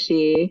 Was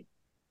she,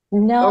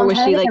 No, or I'm was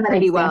trying she to think like of an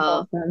pretty example well?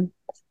 of them.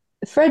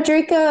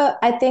 Frederica,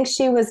 I think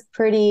she was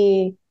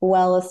pretty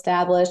well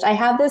established. I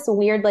have this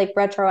weird, like,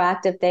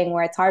 retroactive thing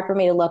where it's hard for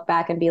me to look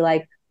back and be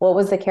like, what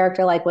was the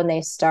character like when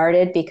they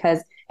started?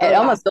 Because Oh it yeah.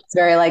 almost feels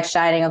very like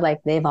Shining of like,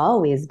 they've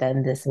always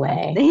been this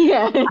way.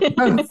 Yeah.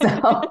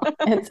 So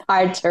it's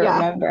hard to Yeah.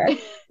 remember.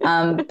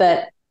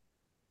 But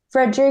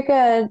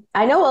Frederica,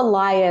 I know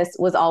Elias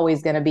was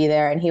always going to be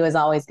there and he was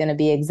always going to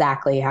be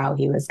exactly how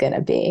he was going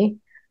to be.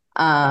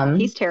 Yeah, Um,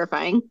 he's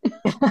terrifying.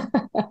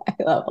 I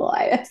love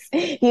Elias.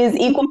 He is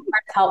equal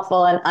parts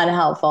helpful and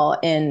unhelpful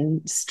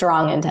in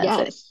strong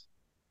intensity. Yes.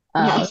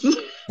 Um, Yes.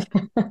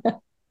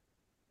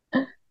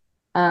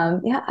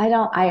 yeah,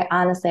 I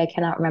honestly, I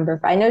cannot remember.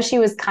 I know she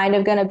was kind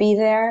of going to be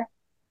there.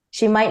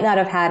 She might not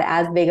have had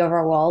as big of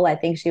a role. I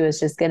think she was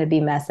just going to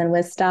be messing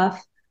with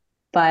stuff.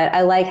 But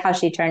I like how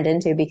she turned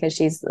into because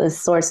she's a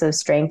source of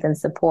strength and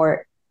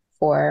support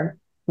for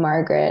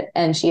Margaret.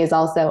 And she is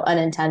also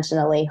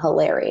unintentionally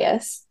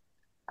hilarious.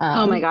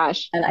 Oh my Um,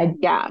 gosh. and I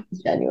Yeah.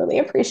 genuinely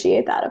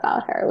appreciate that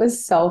about her. It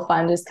was so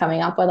fun just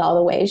coming up with all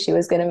the ways she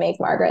was going to make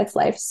Margaret's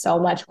life so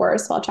much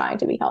worse while trying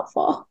to be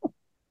helpful.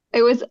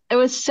 It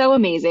was so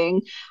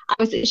amazing.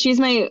 She's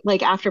my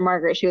like after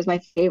Margaret, she was my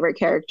favorite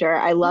character.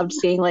 I loved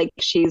seeing like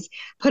she's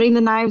putting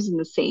the knives in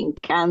the sink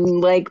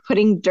and like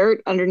putting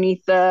dirt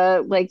underneath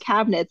the like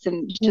cabinets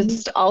and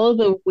just all of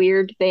the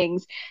weird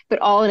things, but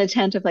all in a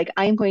tent of like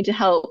I'm going to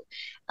help.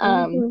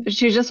 Mhm.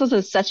 She just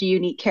was such a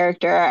unique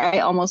character. I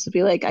almost would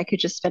be like I could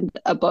just spend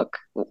a book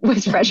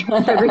with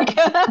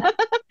Frederica.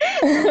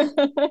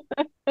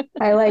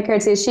 I like her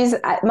too.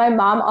 My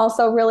mom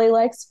also really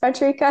likes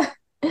Frederica.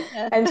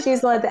 Yeah. And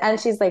she's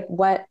like,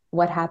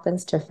 what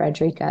happens to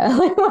Frederica?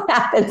 Like what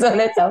happens when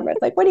it's over?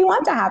 It's like, what do you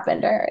want to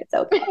happen to her? It's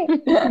okay.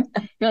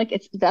 You're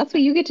like that's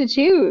what you get to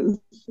choose.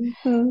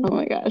 Mhm. Oh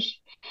my gosh.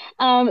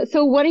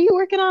 So what are you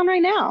working on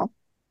right now?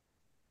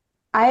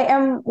 I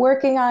am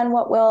working on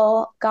what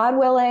will, God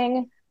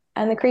willing,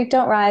 and the creek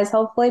don't rise,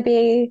 hopefully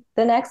be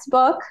the next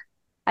book.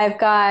 I've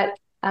got,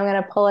 I'm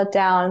going to pull it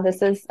down.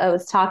 I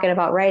was talking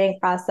about writing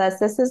process.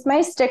 This is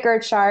my sticker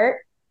chart.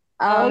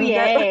 Oh, That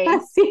yay.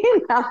 lets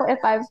you know if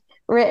I've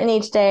written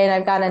each day, and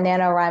I've got a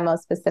NaNoWriMo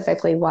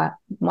specifically I was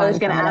one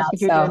gonna coming ask out.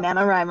 if you're doing So,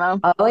 NaNoWriMo.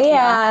 oh Yeah.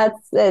 yeah,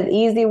 it's an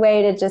easy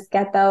way to just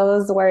get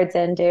those words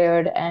in,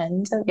 dude.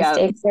 And the Yeah.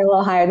 stakes are a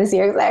little higher this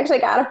year because I actually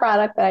got a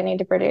product that I need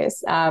to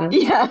produce.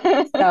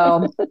 Yeah.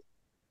 So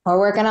we're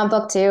working on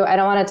book two. I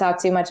don't want to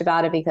talk too much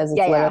about it because it's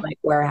Yeah, literally yeah. like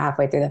we're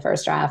halfway through the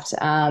first draft.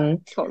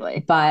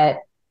 Totally. But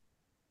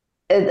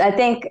I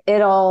think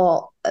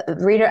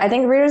I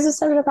think readers of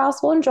Cinderbell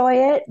House will enjoy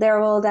it. There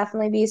will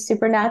definitely be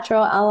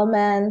supernatural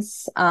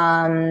elements.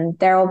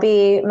 There will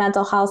be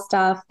mental health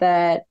stuff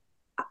that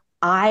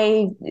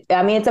I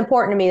mean, it's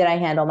important to me that I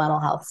handle mental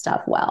health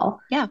stuff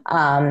well. Yeah.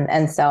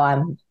 And so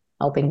I'm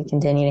hoping to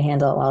continue to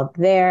handle it well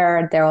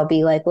there. There will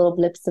be like little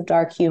blips of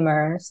dark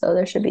humor. So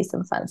there should be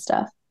some fun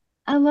stuff.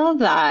 I love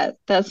that.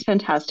 That's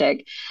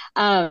fantastic.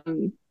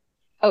 Um,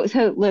 Oh,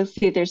 so let's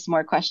see if there's some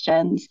more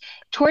questions.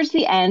 Towards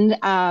the end,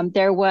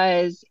 there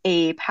was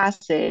a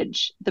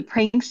passage. The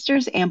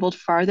pranksters ambled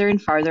farther and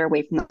farther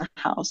away from the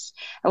house.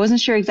 I wasn't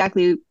sure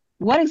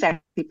what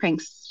exactly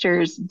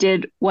pranksters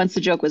did once the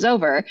joke was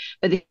over,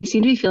 but they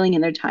seemed to be filling in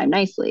their time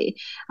nicely.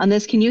 On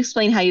this, can you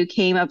explain how you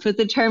came up with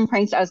the term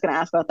prankster? I was going to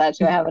ask about that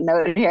too. I have a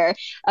note here.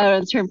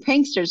 The term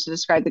pranksters to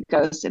describe the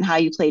ghosts and how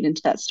you played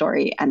into that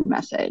story and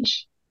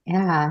message.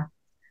 Yeah.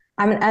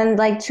 And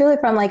like truly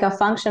from like a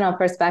functional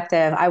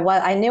perspective,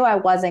 I knew I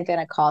wasn't going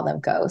to call them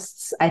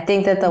ghosts. I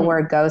think that the Mhm.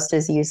 word ghost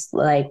is used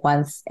like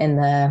once in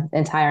the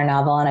entire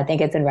novel, and I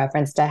think it's in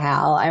reference to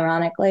Hal,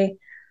 ironically.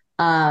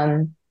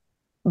 Um,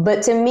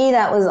 but to me,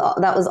 that was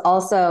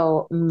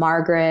also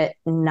Margaret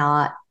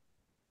not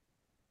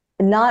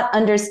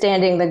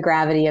understanding the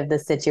gravity of the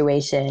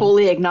situation.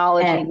 Fully And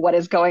acknowledging what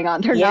is going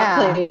on. They're not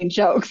yeah, playing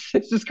jokes.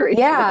 This is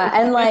yeah, craziness.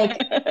 and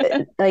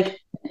like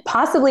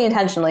possibly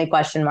intentionally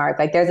question mark.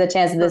 Like there's a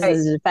chance that this Right.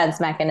 is a defense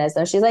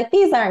mechanism. She's like,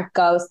 these aren't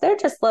ghosts, they're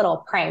just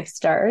little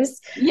pranksters.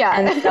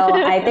 And so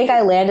I Yeah. think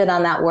I landed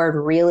on that word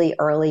really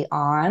early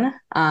on.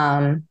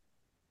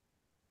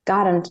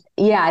 God,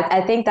 yeah,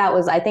 I think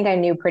I think I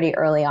knew pretty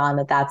early on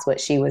that that's what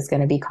she was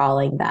going to be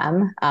calling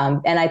them.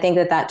 And I think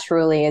that that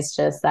truly is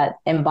just that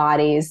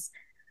embodies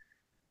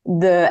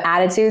the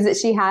attitudes that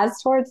she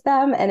has towards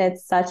them. And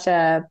it's such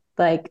a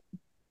like,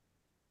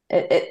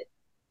 it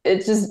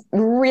it just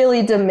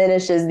really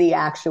diminishes the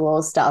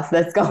actual stuff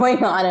that's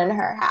going on in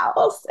her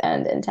house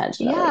and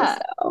intentionally Yeah,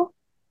 so.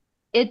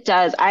 it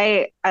does.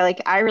 I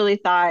really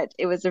thought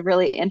it was a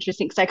really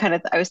interesting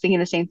because I was thinking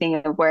the same thing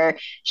of where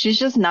she's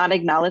just not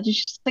acknowledging.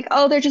 She's like,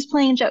 oh, they're just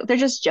playing joke. They're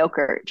just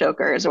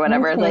jokers or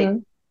whatever. Like,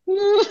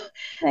 Mm-hmm.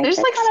 they're Like just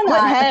they're like kind of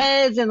split not.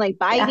 heads and like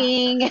Yeah.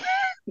 biting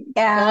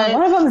Yeah.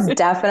 One of guts. them's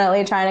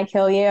definitely trying to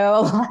kill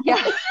you.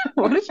 Yeah,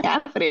 what is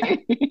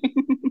happening?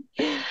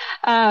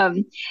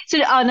 Um, so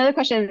another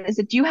question is,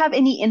 do you have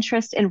any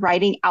interest in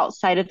writing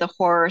outside of the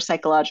horror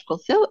psychological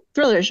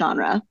thriller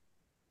genre?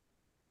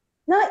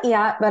 Not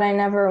yet, but I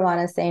never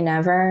want to say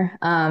never.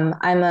 I'm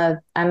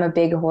a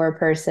big horror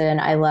person.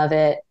 I love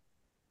it.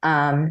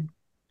 Um,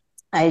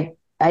 I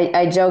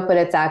I joke, but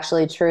it's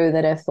actually true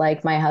that if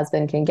like my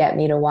husband can get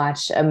me to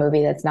watch a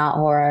movie that's not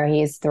horror,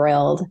 he's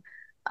thrilled.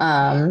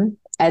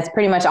 It's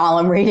pretty much all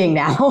I'm reading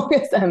now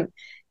because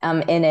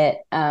I'm in it.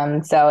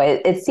 So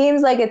it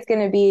seems like it's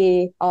going to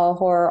be all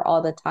horror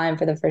all the time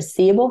for the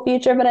foreseeable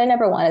future, but I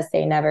never want to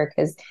say never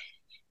because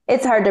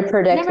it's hard to You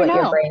predict never what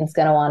your know. brain's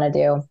going to want to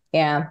do.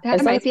 Yeah. If That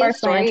something might be a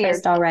sparks my story or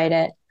interest, I'll write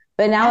it.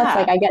 But now it's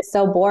like yeah. I get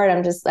so bored.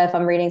 I'm just, if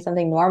I'm reading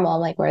something normal,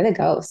 I'm like, where are the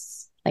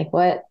ghosts? Like,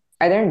 what?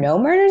 Are there no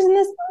murders in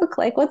this book?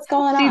 Like, what's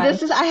going See,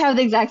 on? I have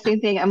the exact same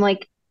thing. I'm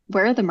like,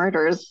 where are the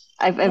murders?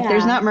 If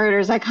there's Yeah. not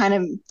murders,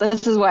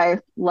 this is why I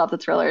love the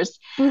thrillers.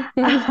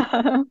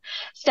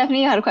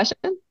 Stephanie, you had a question?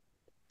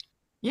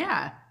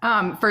 Yeah.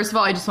 First of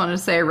all, I just wanted to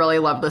say I really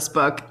love this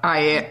book.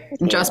 I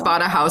Thank just you.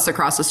 bought a house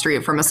across the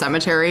street from a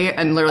cemetery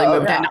and literally Oh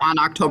moved in no. on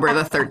October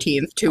the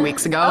 13th, 2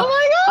 weeks ago. Oh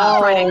my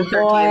Friday Oh the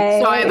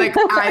 13th. So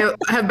boy.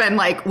 I have been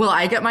like, will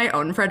I get my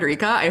own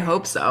Frederica? I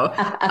hope so.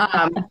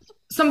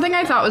 Something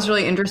I thought was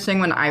really interesting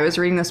when I was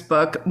reading this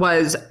book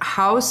was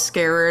how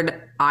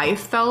scared I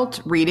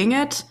felt reading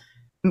it.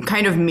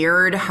 Kind of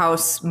mirrored how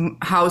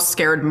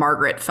scared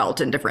Margaret felt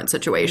in different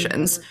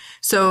situations.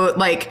 So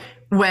like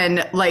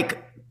when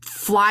like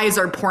flies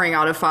are pouring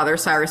out of Father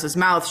Cyrus's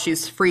mouth,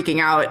 she's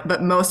freaking out,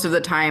 but most of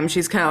the time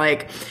she's kind of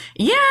like,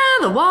 yeah,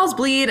 the walls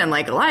bleed and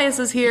like Elias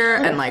is here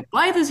and like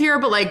Blythe is here,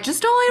 but like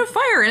just don't light a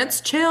fire and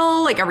it's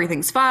chill, like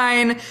everything's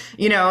fine,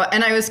 you know.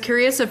 And I was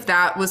curious if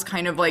that was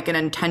kind of like an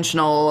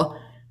intentional,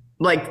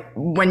 like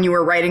when you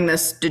were writing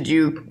this, did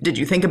you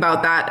think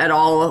about that at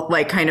all,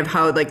 like kind of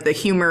how like the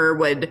humor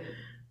would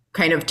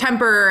kind of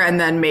temper and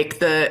then make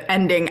the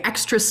ending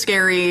extra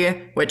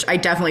scary, which I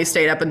definitely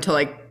stayed up until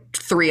like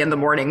 3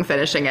 a.m.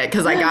 finishing it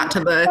because I got to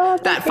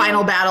that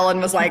final battle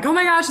and was like, oh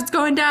my gosh, it's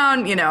going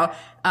down, you know.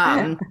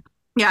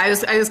 Yeah,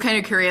 I was kind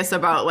of curious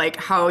about like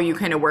how you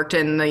kind of worked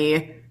in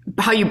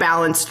how you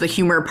balanced the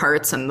humor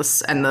parts and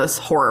the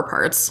horror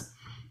parts.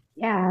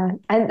 Yeah.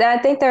 And I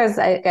think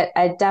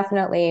I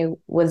definitely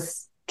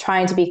was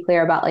trying to be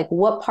clear about like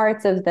what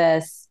parts of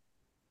this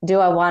do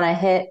I want to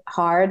hit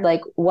hard?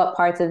 Like what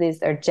parts of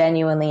these are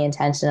genuinely,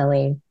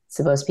 intentionally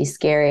supposed to be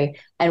scary?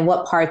 And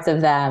what parts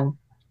of them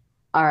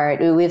are,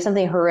 we have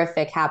something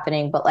horrific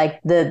happening, but like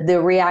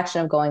the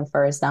reaction of going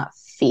for is not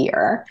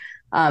fear.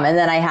 And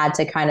then I had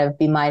to kind of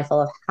be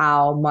mindful of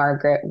how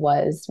Margaret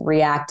was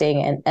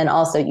reacting and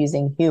also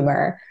using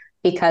humor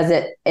because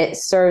it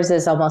serves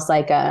as almost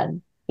like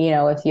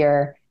if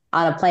you're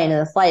on a plane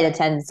and the flight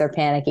attendants are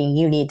panicking,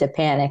 you need to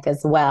panic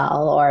as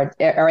well. Or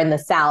in the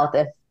South,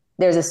 if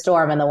there's a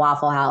storm and the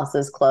Waffle House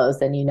is closed,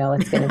 then you know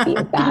it's going to be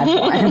a bad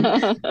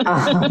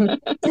one.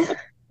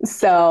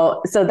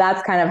 So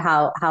that's kind of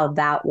how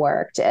that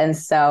worked. And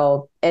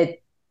so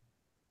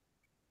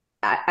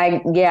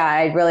I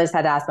really just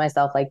had to ask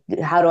myself, like,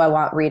 how do I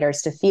want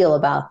readers to feel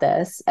about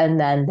this? And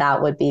then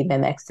that would be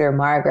mimicked through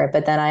Margaret.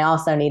 But then I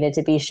also needed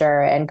to be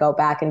sure and go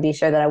back and be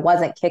sure that I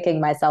wasn't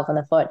kicking myself in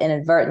the foot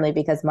inadvertently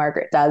because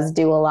Margaret does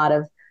do a lot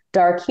of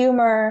dark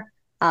humor.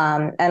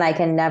 And I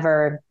can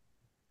never,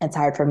 it's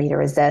hard for me to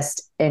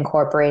resist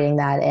incorporating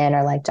that in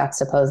or like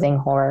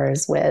juxtaposing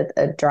horrors with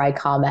a dry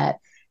comment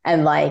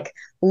and like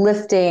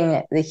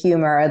lifting the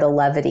humor or the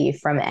levity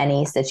from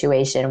any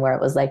situation where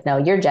it was like, no,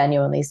 you're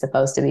genuinely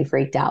supposed to be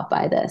freaked out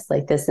by this.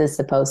 Like this is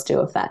supposed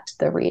to affect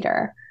the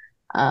reader.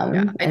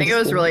 Yeah, I think it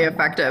was really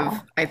effective.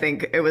 Well. I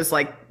think it was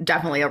like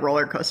definitely a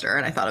roller coaster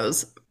and I thought it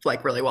was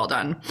like really well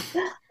done.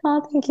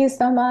 Oh, thank you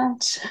so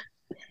much.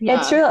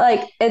 Yeah. It's really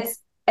like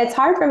it's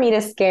hard for me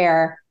to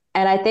scare.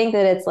 And I think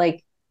that it's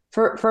like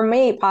for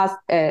me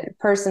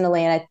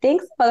personally, and I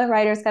think some other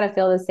writers kind of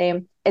feel the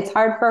same. It's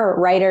hard for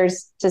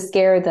writers to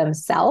scare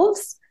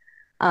themselves.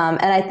 And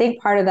I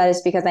think part of that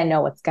is because I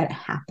know what's going to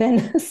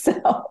happen.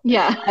 So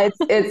Yeah.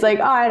 it's like,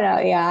 oh, I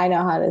know. Yeah, I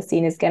know how the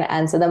scene is going to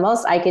end. So the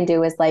most I can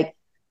do is like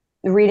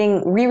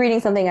rereading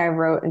something I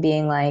wrote and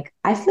being like,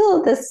 I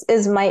feel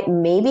this might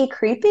maybe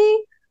creepy.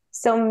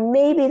 So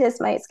maybe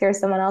this might scare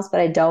someone else, but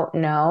I don't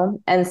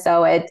know. And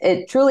so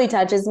it truly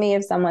touches me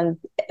if someone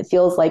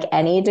feels like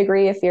any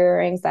degree of fear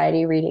or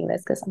anxiety reading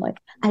this, because I'm like,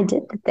 I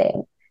did the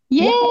thing.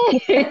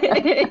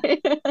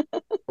 Yay!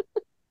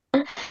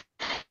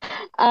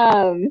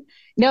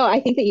 No, I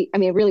think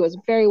it really was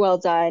very well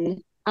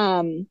done.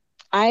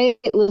 I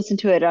listened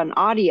to it on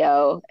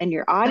audio, and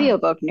your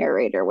audiobook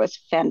narrator was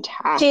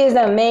fantastic. She's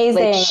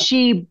amazing. Like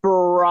she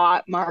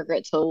brought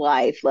Margaret to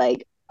life.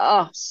 Like,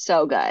 oh,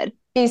 so good.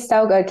 She's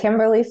so good.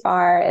 Kimberly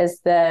Farr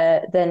is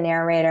the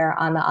narrator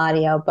on the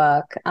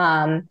audiobook.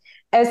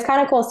 It was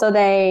kind of cool. So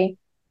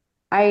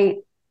I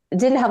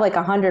didn't have like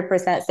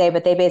 100% say,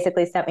 but they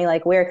basically sent me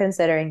like, we're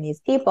considering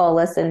these people,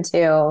 listen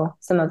to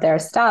some of their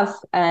stuff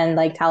and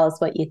like, tell us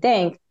what you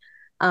think.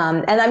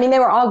 And I mean, they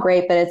were all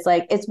great, but it's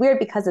like, it's weird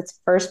because it's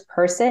first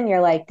person.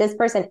 You're like, this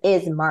person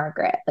is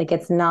Margaret. Like,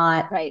 it's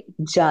not right.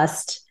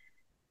 Just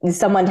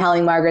someone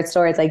telling Margaret's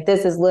story. It's like,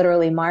 this is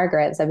literally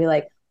Margaret. So I'd be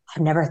like,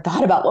 I've never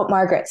thought about what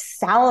Margaret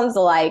sounds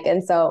like.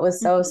 And so it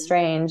was so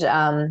strange.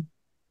 And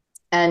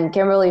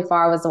Kimberly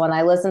Farr was the one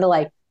I listened to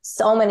like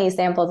so many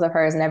samples of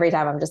hers, and every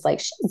time I'm just like,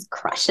 she's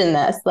crushing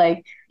this.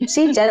 Like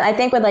I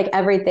think with like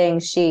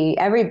everything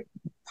every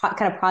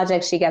kind of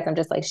project she gets, I'm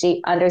just like,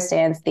 she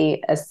understands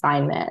the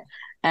assignment.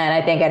 And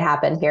I think it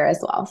happened here as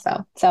well.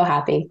 So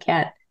happy.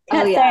 Can't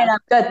say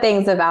enough good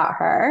things about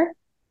her.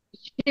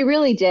 She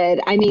really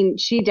did. I mean,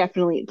 she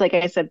definitely, like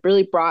I said,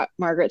 really brought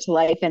Margaret to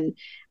life. And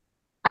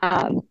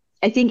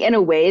I think in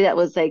a way that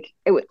was like,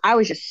 I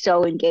was just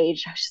so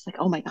engaged. I was just like,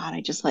 oh my God,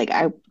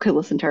 I could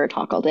listen to her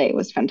talk all day. It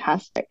was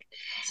fantastic.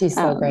 She's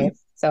so great.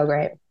 So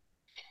great.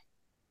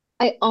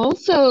 I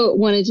also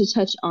wanted to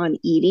touch on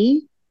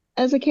Edie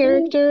as a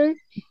character.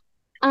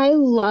 I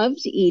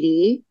loved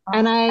Edie.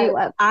 And I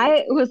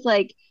was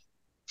like,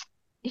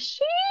 is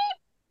she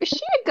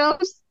a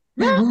ghost?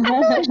 I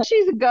feel like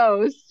she's a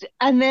ghost.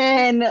 And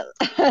then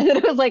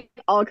it was like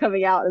all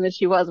coming out, and then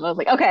she was, and I was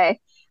like, okay.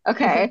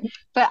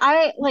 But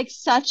I like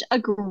such a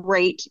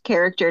great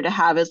character to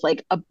have as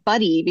like a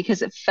buddy,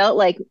 because it felt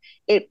like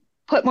it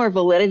put more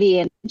validity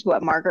into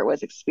what Margaret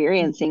was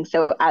experiencing.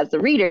 So as the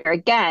reader,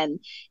 again,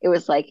 it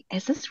was like,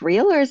 is this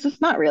real or is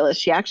this not real? Is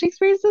she actually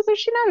experiencing this or is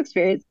she not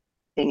experiencing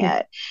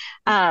it?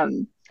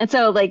 And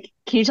so like,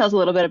 can you tell us a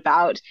little bit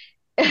about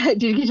can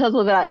you tell us a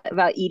little bit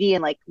about Edie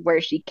and like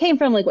where she came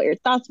from, like what your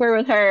thoughts were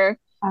with her?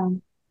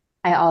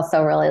 I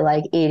also really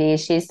like Edie.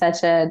 She's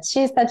such a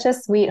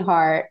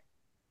sweetheart.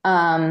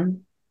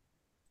 God,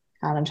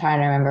 I'm trying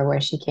to remember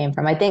where she came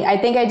from. I think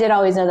I did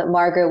always know that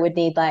Margaret would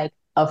need like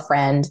a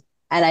friend.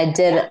 And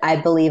I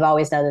believe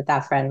always know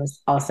that friend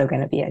was also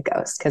going to be a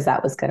ghost, because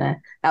that was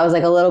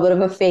like a little bit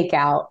of a fake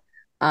out.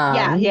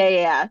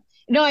 Yeah.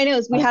 No, I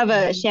know. We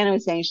have Shannon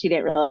was saying she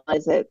didn't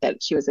realize that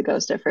she was a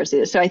ghost at first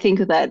either. So I think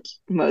that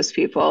most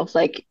people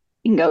like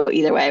can go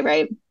either way,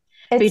 right?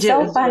 It's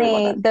so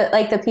funny that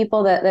like the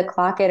people that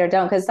clock it or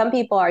don't, because some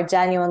people are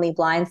genuinely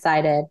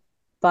blindsided.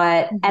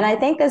 But and I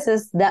think this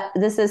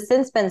has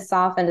since been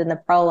softened in the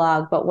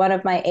prologue. But one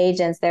of my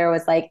agents, there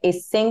was like a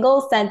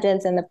single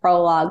sentence in the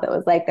prologue that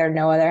was like, there are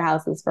no other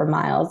houses for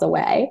miles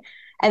away.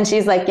 And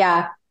she's like,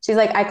 yeah. She's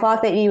like, I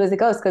clocked that he was a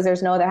ghost because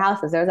there's no other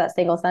houses. There's that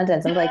single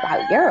sentence. I'm like,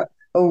 wow, you're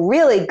a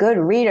really good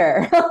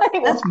reader.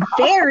 Like, that's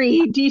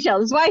very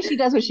detailed. That's why she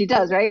does what she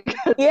does, right?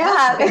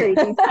 Yeah. Very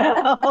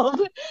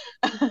detailed.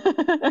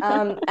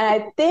 And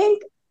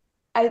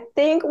I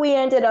think we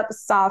ended up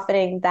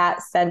softening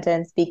that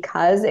sentence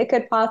because it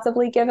could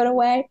possibly give it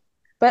away.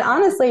 But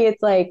honestly,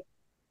 it's like,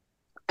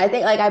 I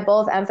think like I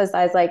both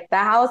emphasize like the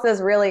house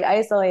is really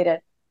isolated.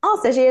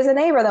 Also, she has a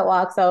neighbor that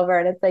walks over,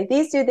 and it's like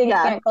these two things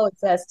can't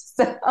coexist.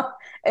 So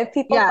if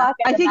people I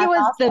think it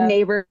was the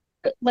neighbor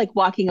like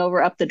walking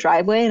over up the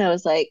driveway, and I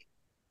was like,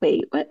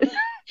 wait, what?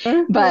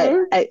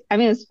 But I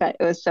mean, it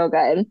was so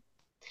good.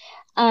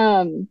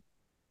 So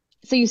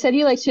you said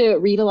you like to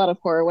read a lot of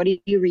horror. What are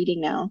you reading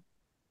now?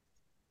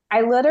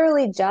 I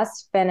literally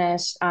just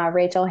finished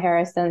Rachel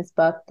Harrison's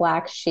book,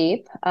 Black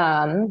Sheep.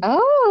 I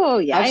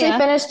actually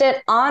finished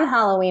it on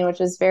Halloween, which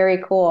was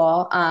very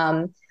cool.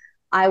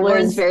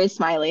 Lauren's very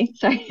smiley.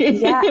 Sorry.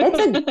 Yeah,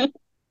 it's a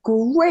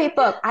great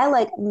book. I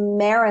like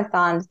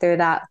marathoned through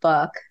that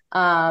book.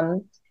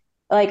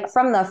 Like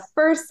from the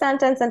first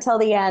sentence until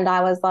the end,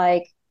 I was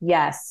like,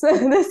 yes,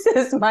 this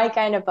is my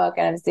kind of book,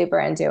 and I'm super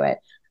into it.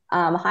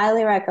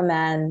 Highly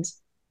recommend.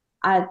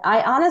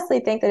 I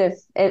honestly think that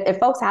if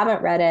folks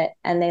haven't read it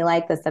and they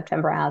like The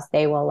September House,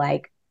 they will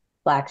like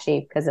Black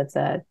Sheep, because it's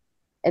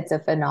a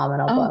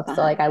phenomenal book. God.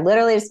 So like I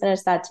literally just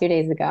finished that 2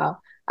 days ago.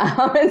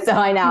 And so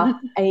I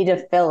need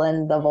to fill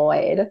in the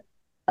void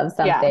of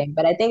something. Yeah.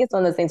 But I think it's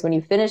one of those things when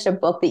you finish a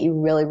book that you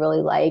really,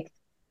 really like,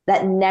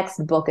 that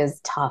next book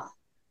is tough,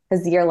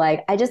 because you're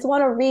like, I just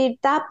want to read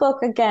that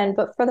book again,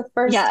 but for the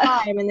first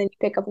time. And then you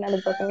pick up another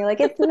book and you're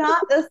like, it's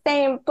not the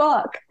same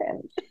book.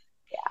 And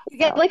you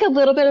get like a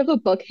little bit of a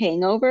book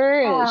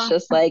hangover, and it's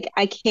just like,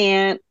 I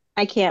can't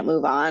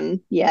move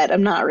on yet.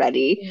 I'm not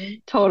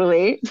ready.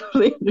 Totally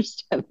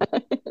understand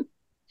that.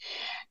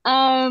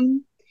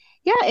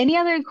 Yeah, any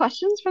other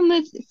questions from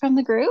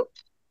the group?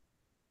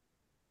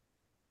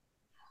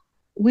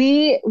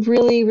 We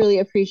really, really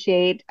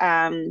appreciate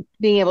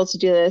being able to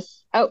do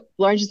this. Oh,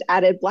 Lauren just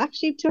added Black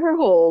Sheep to her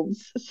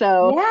holds.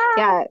 So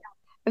yeah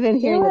I've been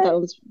hearing that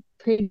was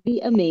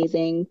pretty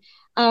amazing.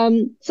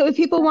 So if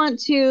people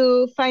want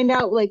to find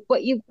out like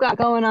what you've got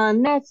going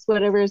on next,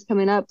 whatever is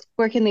coming up,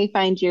 where can they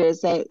find you?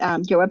 Is it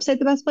your website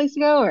the best place to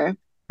go, or?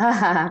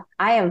 I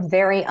am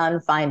very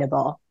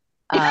unfindable.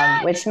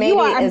 Which maybe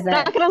I'm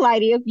not gonna lie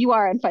to you. You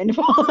are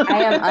unfindable.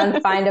 I am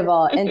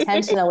unfindable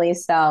intentionally.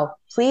 So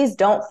please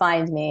don't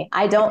find me.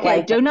 I don't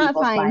like do not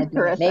find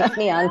me. It makes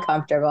me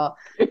uncomfortable.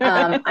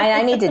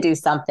 I need to do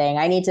something.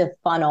 I need to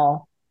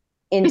funnel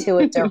into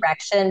a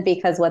direction,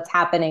 because what's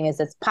happening is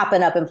it's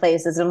popping up in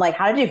places. And I'm like,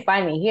 how did you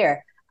find me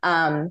here?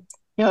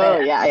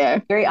 Yeah.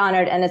 Very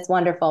honored, and it's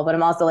wonderful. But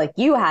I'm also like,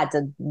 you had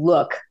to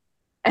look,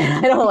 and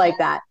I don't like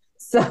that.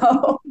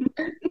 So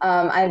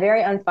I'm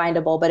very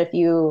unfindable. But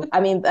you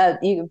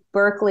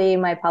Berkeley,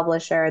 my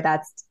publisher,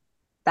 that's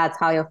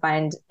how you'll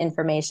find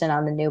information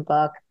on the new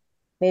book.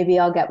 Maybe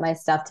I'll get my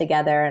stuff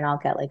together and I'll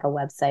get like a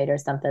website or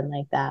something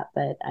like that.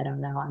 But I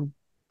don't know.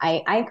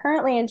 I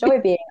currently enjoy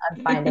being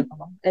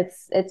unfindable.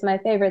 It's my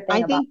favorite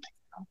thing I about think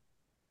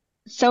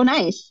so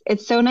nice.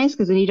 It's so nice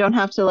because then you don't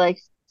have to like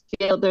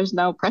feel there's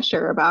no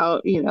pressure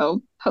about,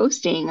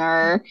 posting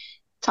or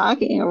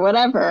talking or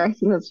whatever. I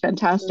think that's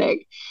myself.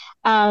 fantastic.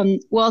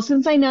 Well,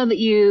 since I know that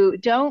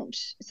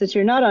since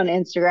you're not on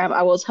Instagram,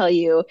 I will tell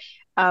you,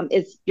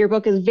 your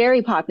book is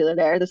very popular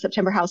there. The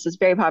September House is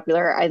very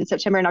popular in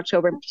September and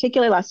October, in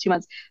particular, last 2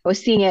 months. I was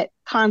seeing it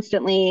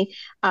constantly.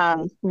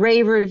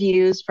 Rave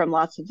reviews from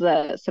lots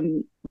of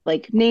some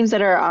like names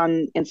that are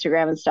on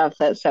Instagram and stuff.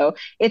 So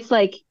it's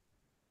like,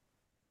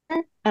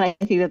 and I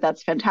think that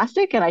that's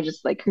fantastic. And I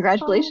just like, Oh,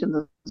 congratulations.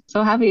 I'm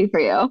so happy for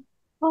you.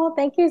 oh,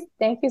 thank you.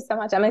 Thank you so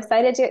much. I'm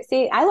excited to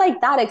see. I like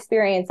that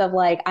experience of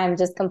like, I'm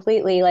just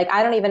completely like,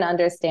 I don't even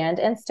understand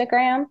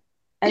Instagram.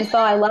 And so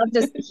I love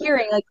just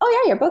hearing like,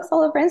 oh yeah, your book's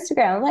all over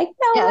Instagram. I'm like,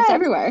 no Yeah, it's way.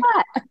 everywhere.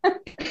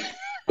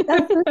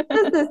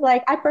 This is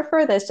like, I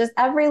prefer this. Just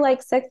every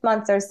like 6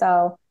 months or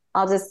so,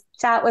 I'll just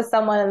chat with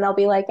someone and they'll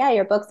be like, yeah,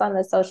 your book's on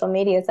the social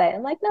media site.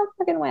 I'm like, no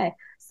fucking way.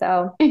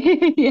 So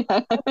Yeah.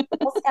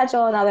 we'll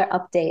schedule another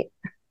update.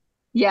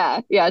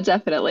 Yeah, yeah,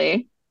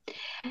 definitely.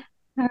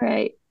 All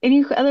right.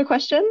 Any other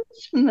questions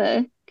from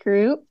the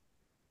group?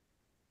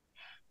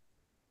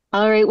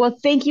 All right. Well,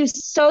 thank you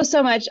so,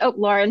 so much. Oh,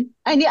 Lauren,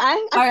 I All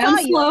right, I'm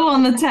saw you. slow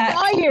on the I tech.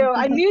 saw you.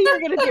 I knew you were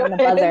going to do On the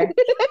buzzer.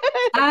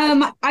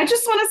 it. I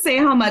just want to say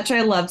how much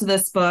I loved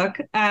this book.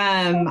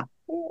 I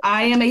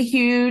am a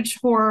huge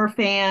horror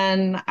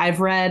fan. I've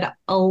read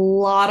a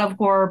lot of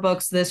horror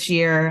books this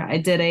year. I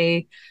did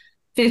a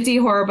 50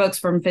 horror books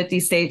from 50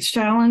 states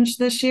challenge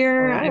this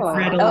year. I've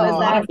read Oh, a oh, is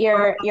lot Oh, of that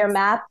horror your books.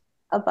 map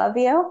above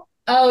you?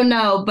 Oh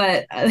no,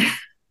 but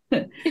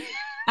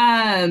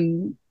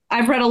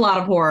I've read a lot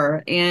of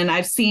horror and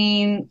I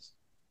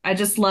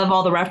just love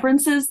all the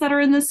references that are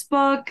in this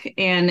book,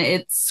 and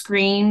it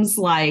screams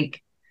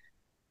like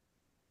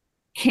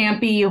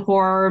campy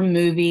horror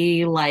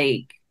movie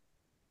like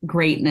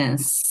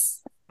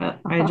greatness.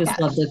 I just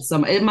loved yes. it so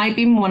much. It might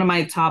be one of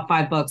my top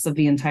 5 books of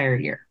the entire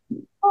year.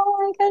 Oh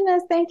my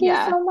goodness, thank you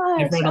Yeah. so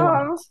I've much. read a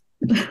lot.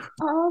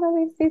 Oh, that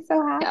makes me so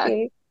Yeah.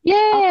 happy.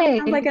 Oh, that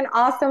sounds like Yay. an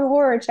awesome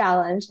horror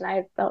challenge, and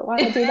I don't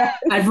want to do that.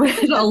 I've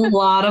read a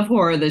lot of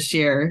horror this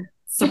year.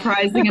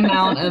 Surprising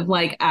amount of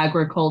like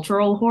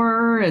agricultural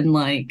horror and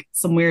like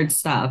some weird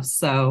stuff.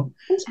 So,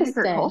 Interesting.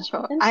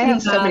 Agricultural. I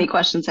have so uh, many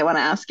questions I want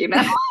to ask you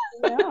now.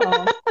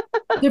 No.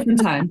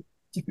 different time.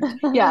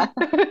 Different time. Yeah.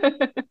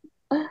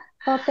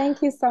 Well,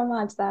 thank you so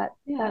much. That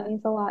Yeah.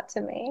 means a lot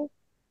to me.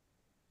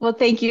 Well,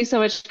 thank you so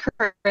much,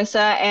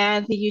 Carissa,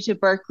 and thank you to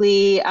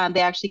Berkeley. They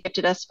actually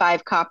gifted us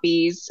 5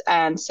 copies,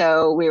 and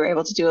so we were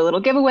able to do a little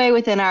giveaway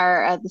within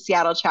our the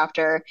Seattle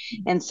chapter,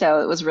 and so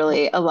it was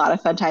really a lot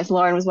of fun times.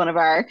 Lauren was one of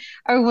our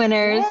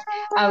winners.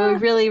 We Yeah.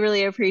 really,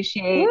 really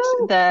appreciate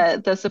Woo.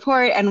 the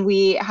support, and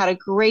we had a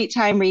great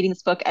time reading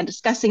this book and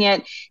discussing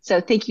it. So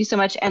thank you so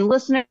much, and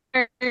listeners,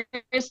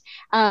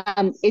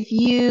 if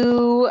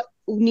you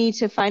need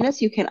to find us,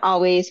 you can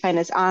always find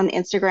us on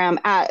Instagram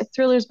at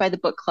Thrillers by the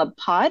Book Club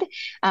Pod.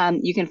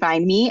 You can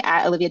find me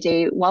at Olivia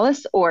Day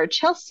Wallace or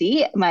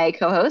Chelsea, my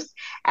co-host,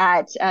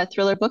 at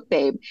Thriller Book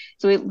Babe.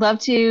 So we'd love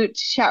to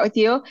chat with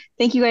you.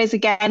 Thank you guys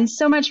again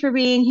so much for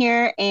being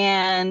here.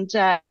 And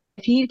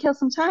if you need to kill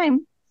some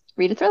time,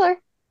 read a thriller.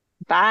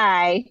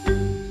 Bye.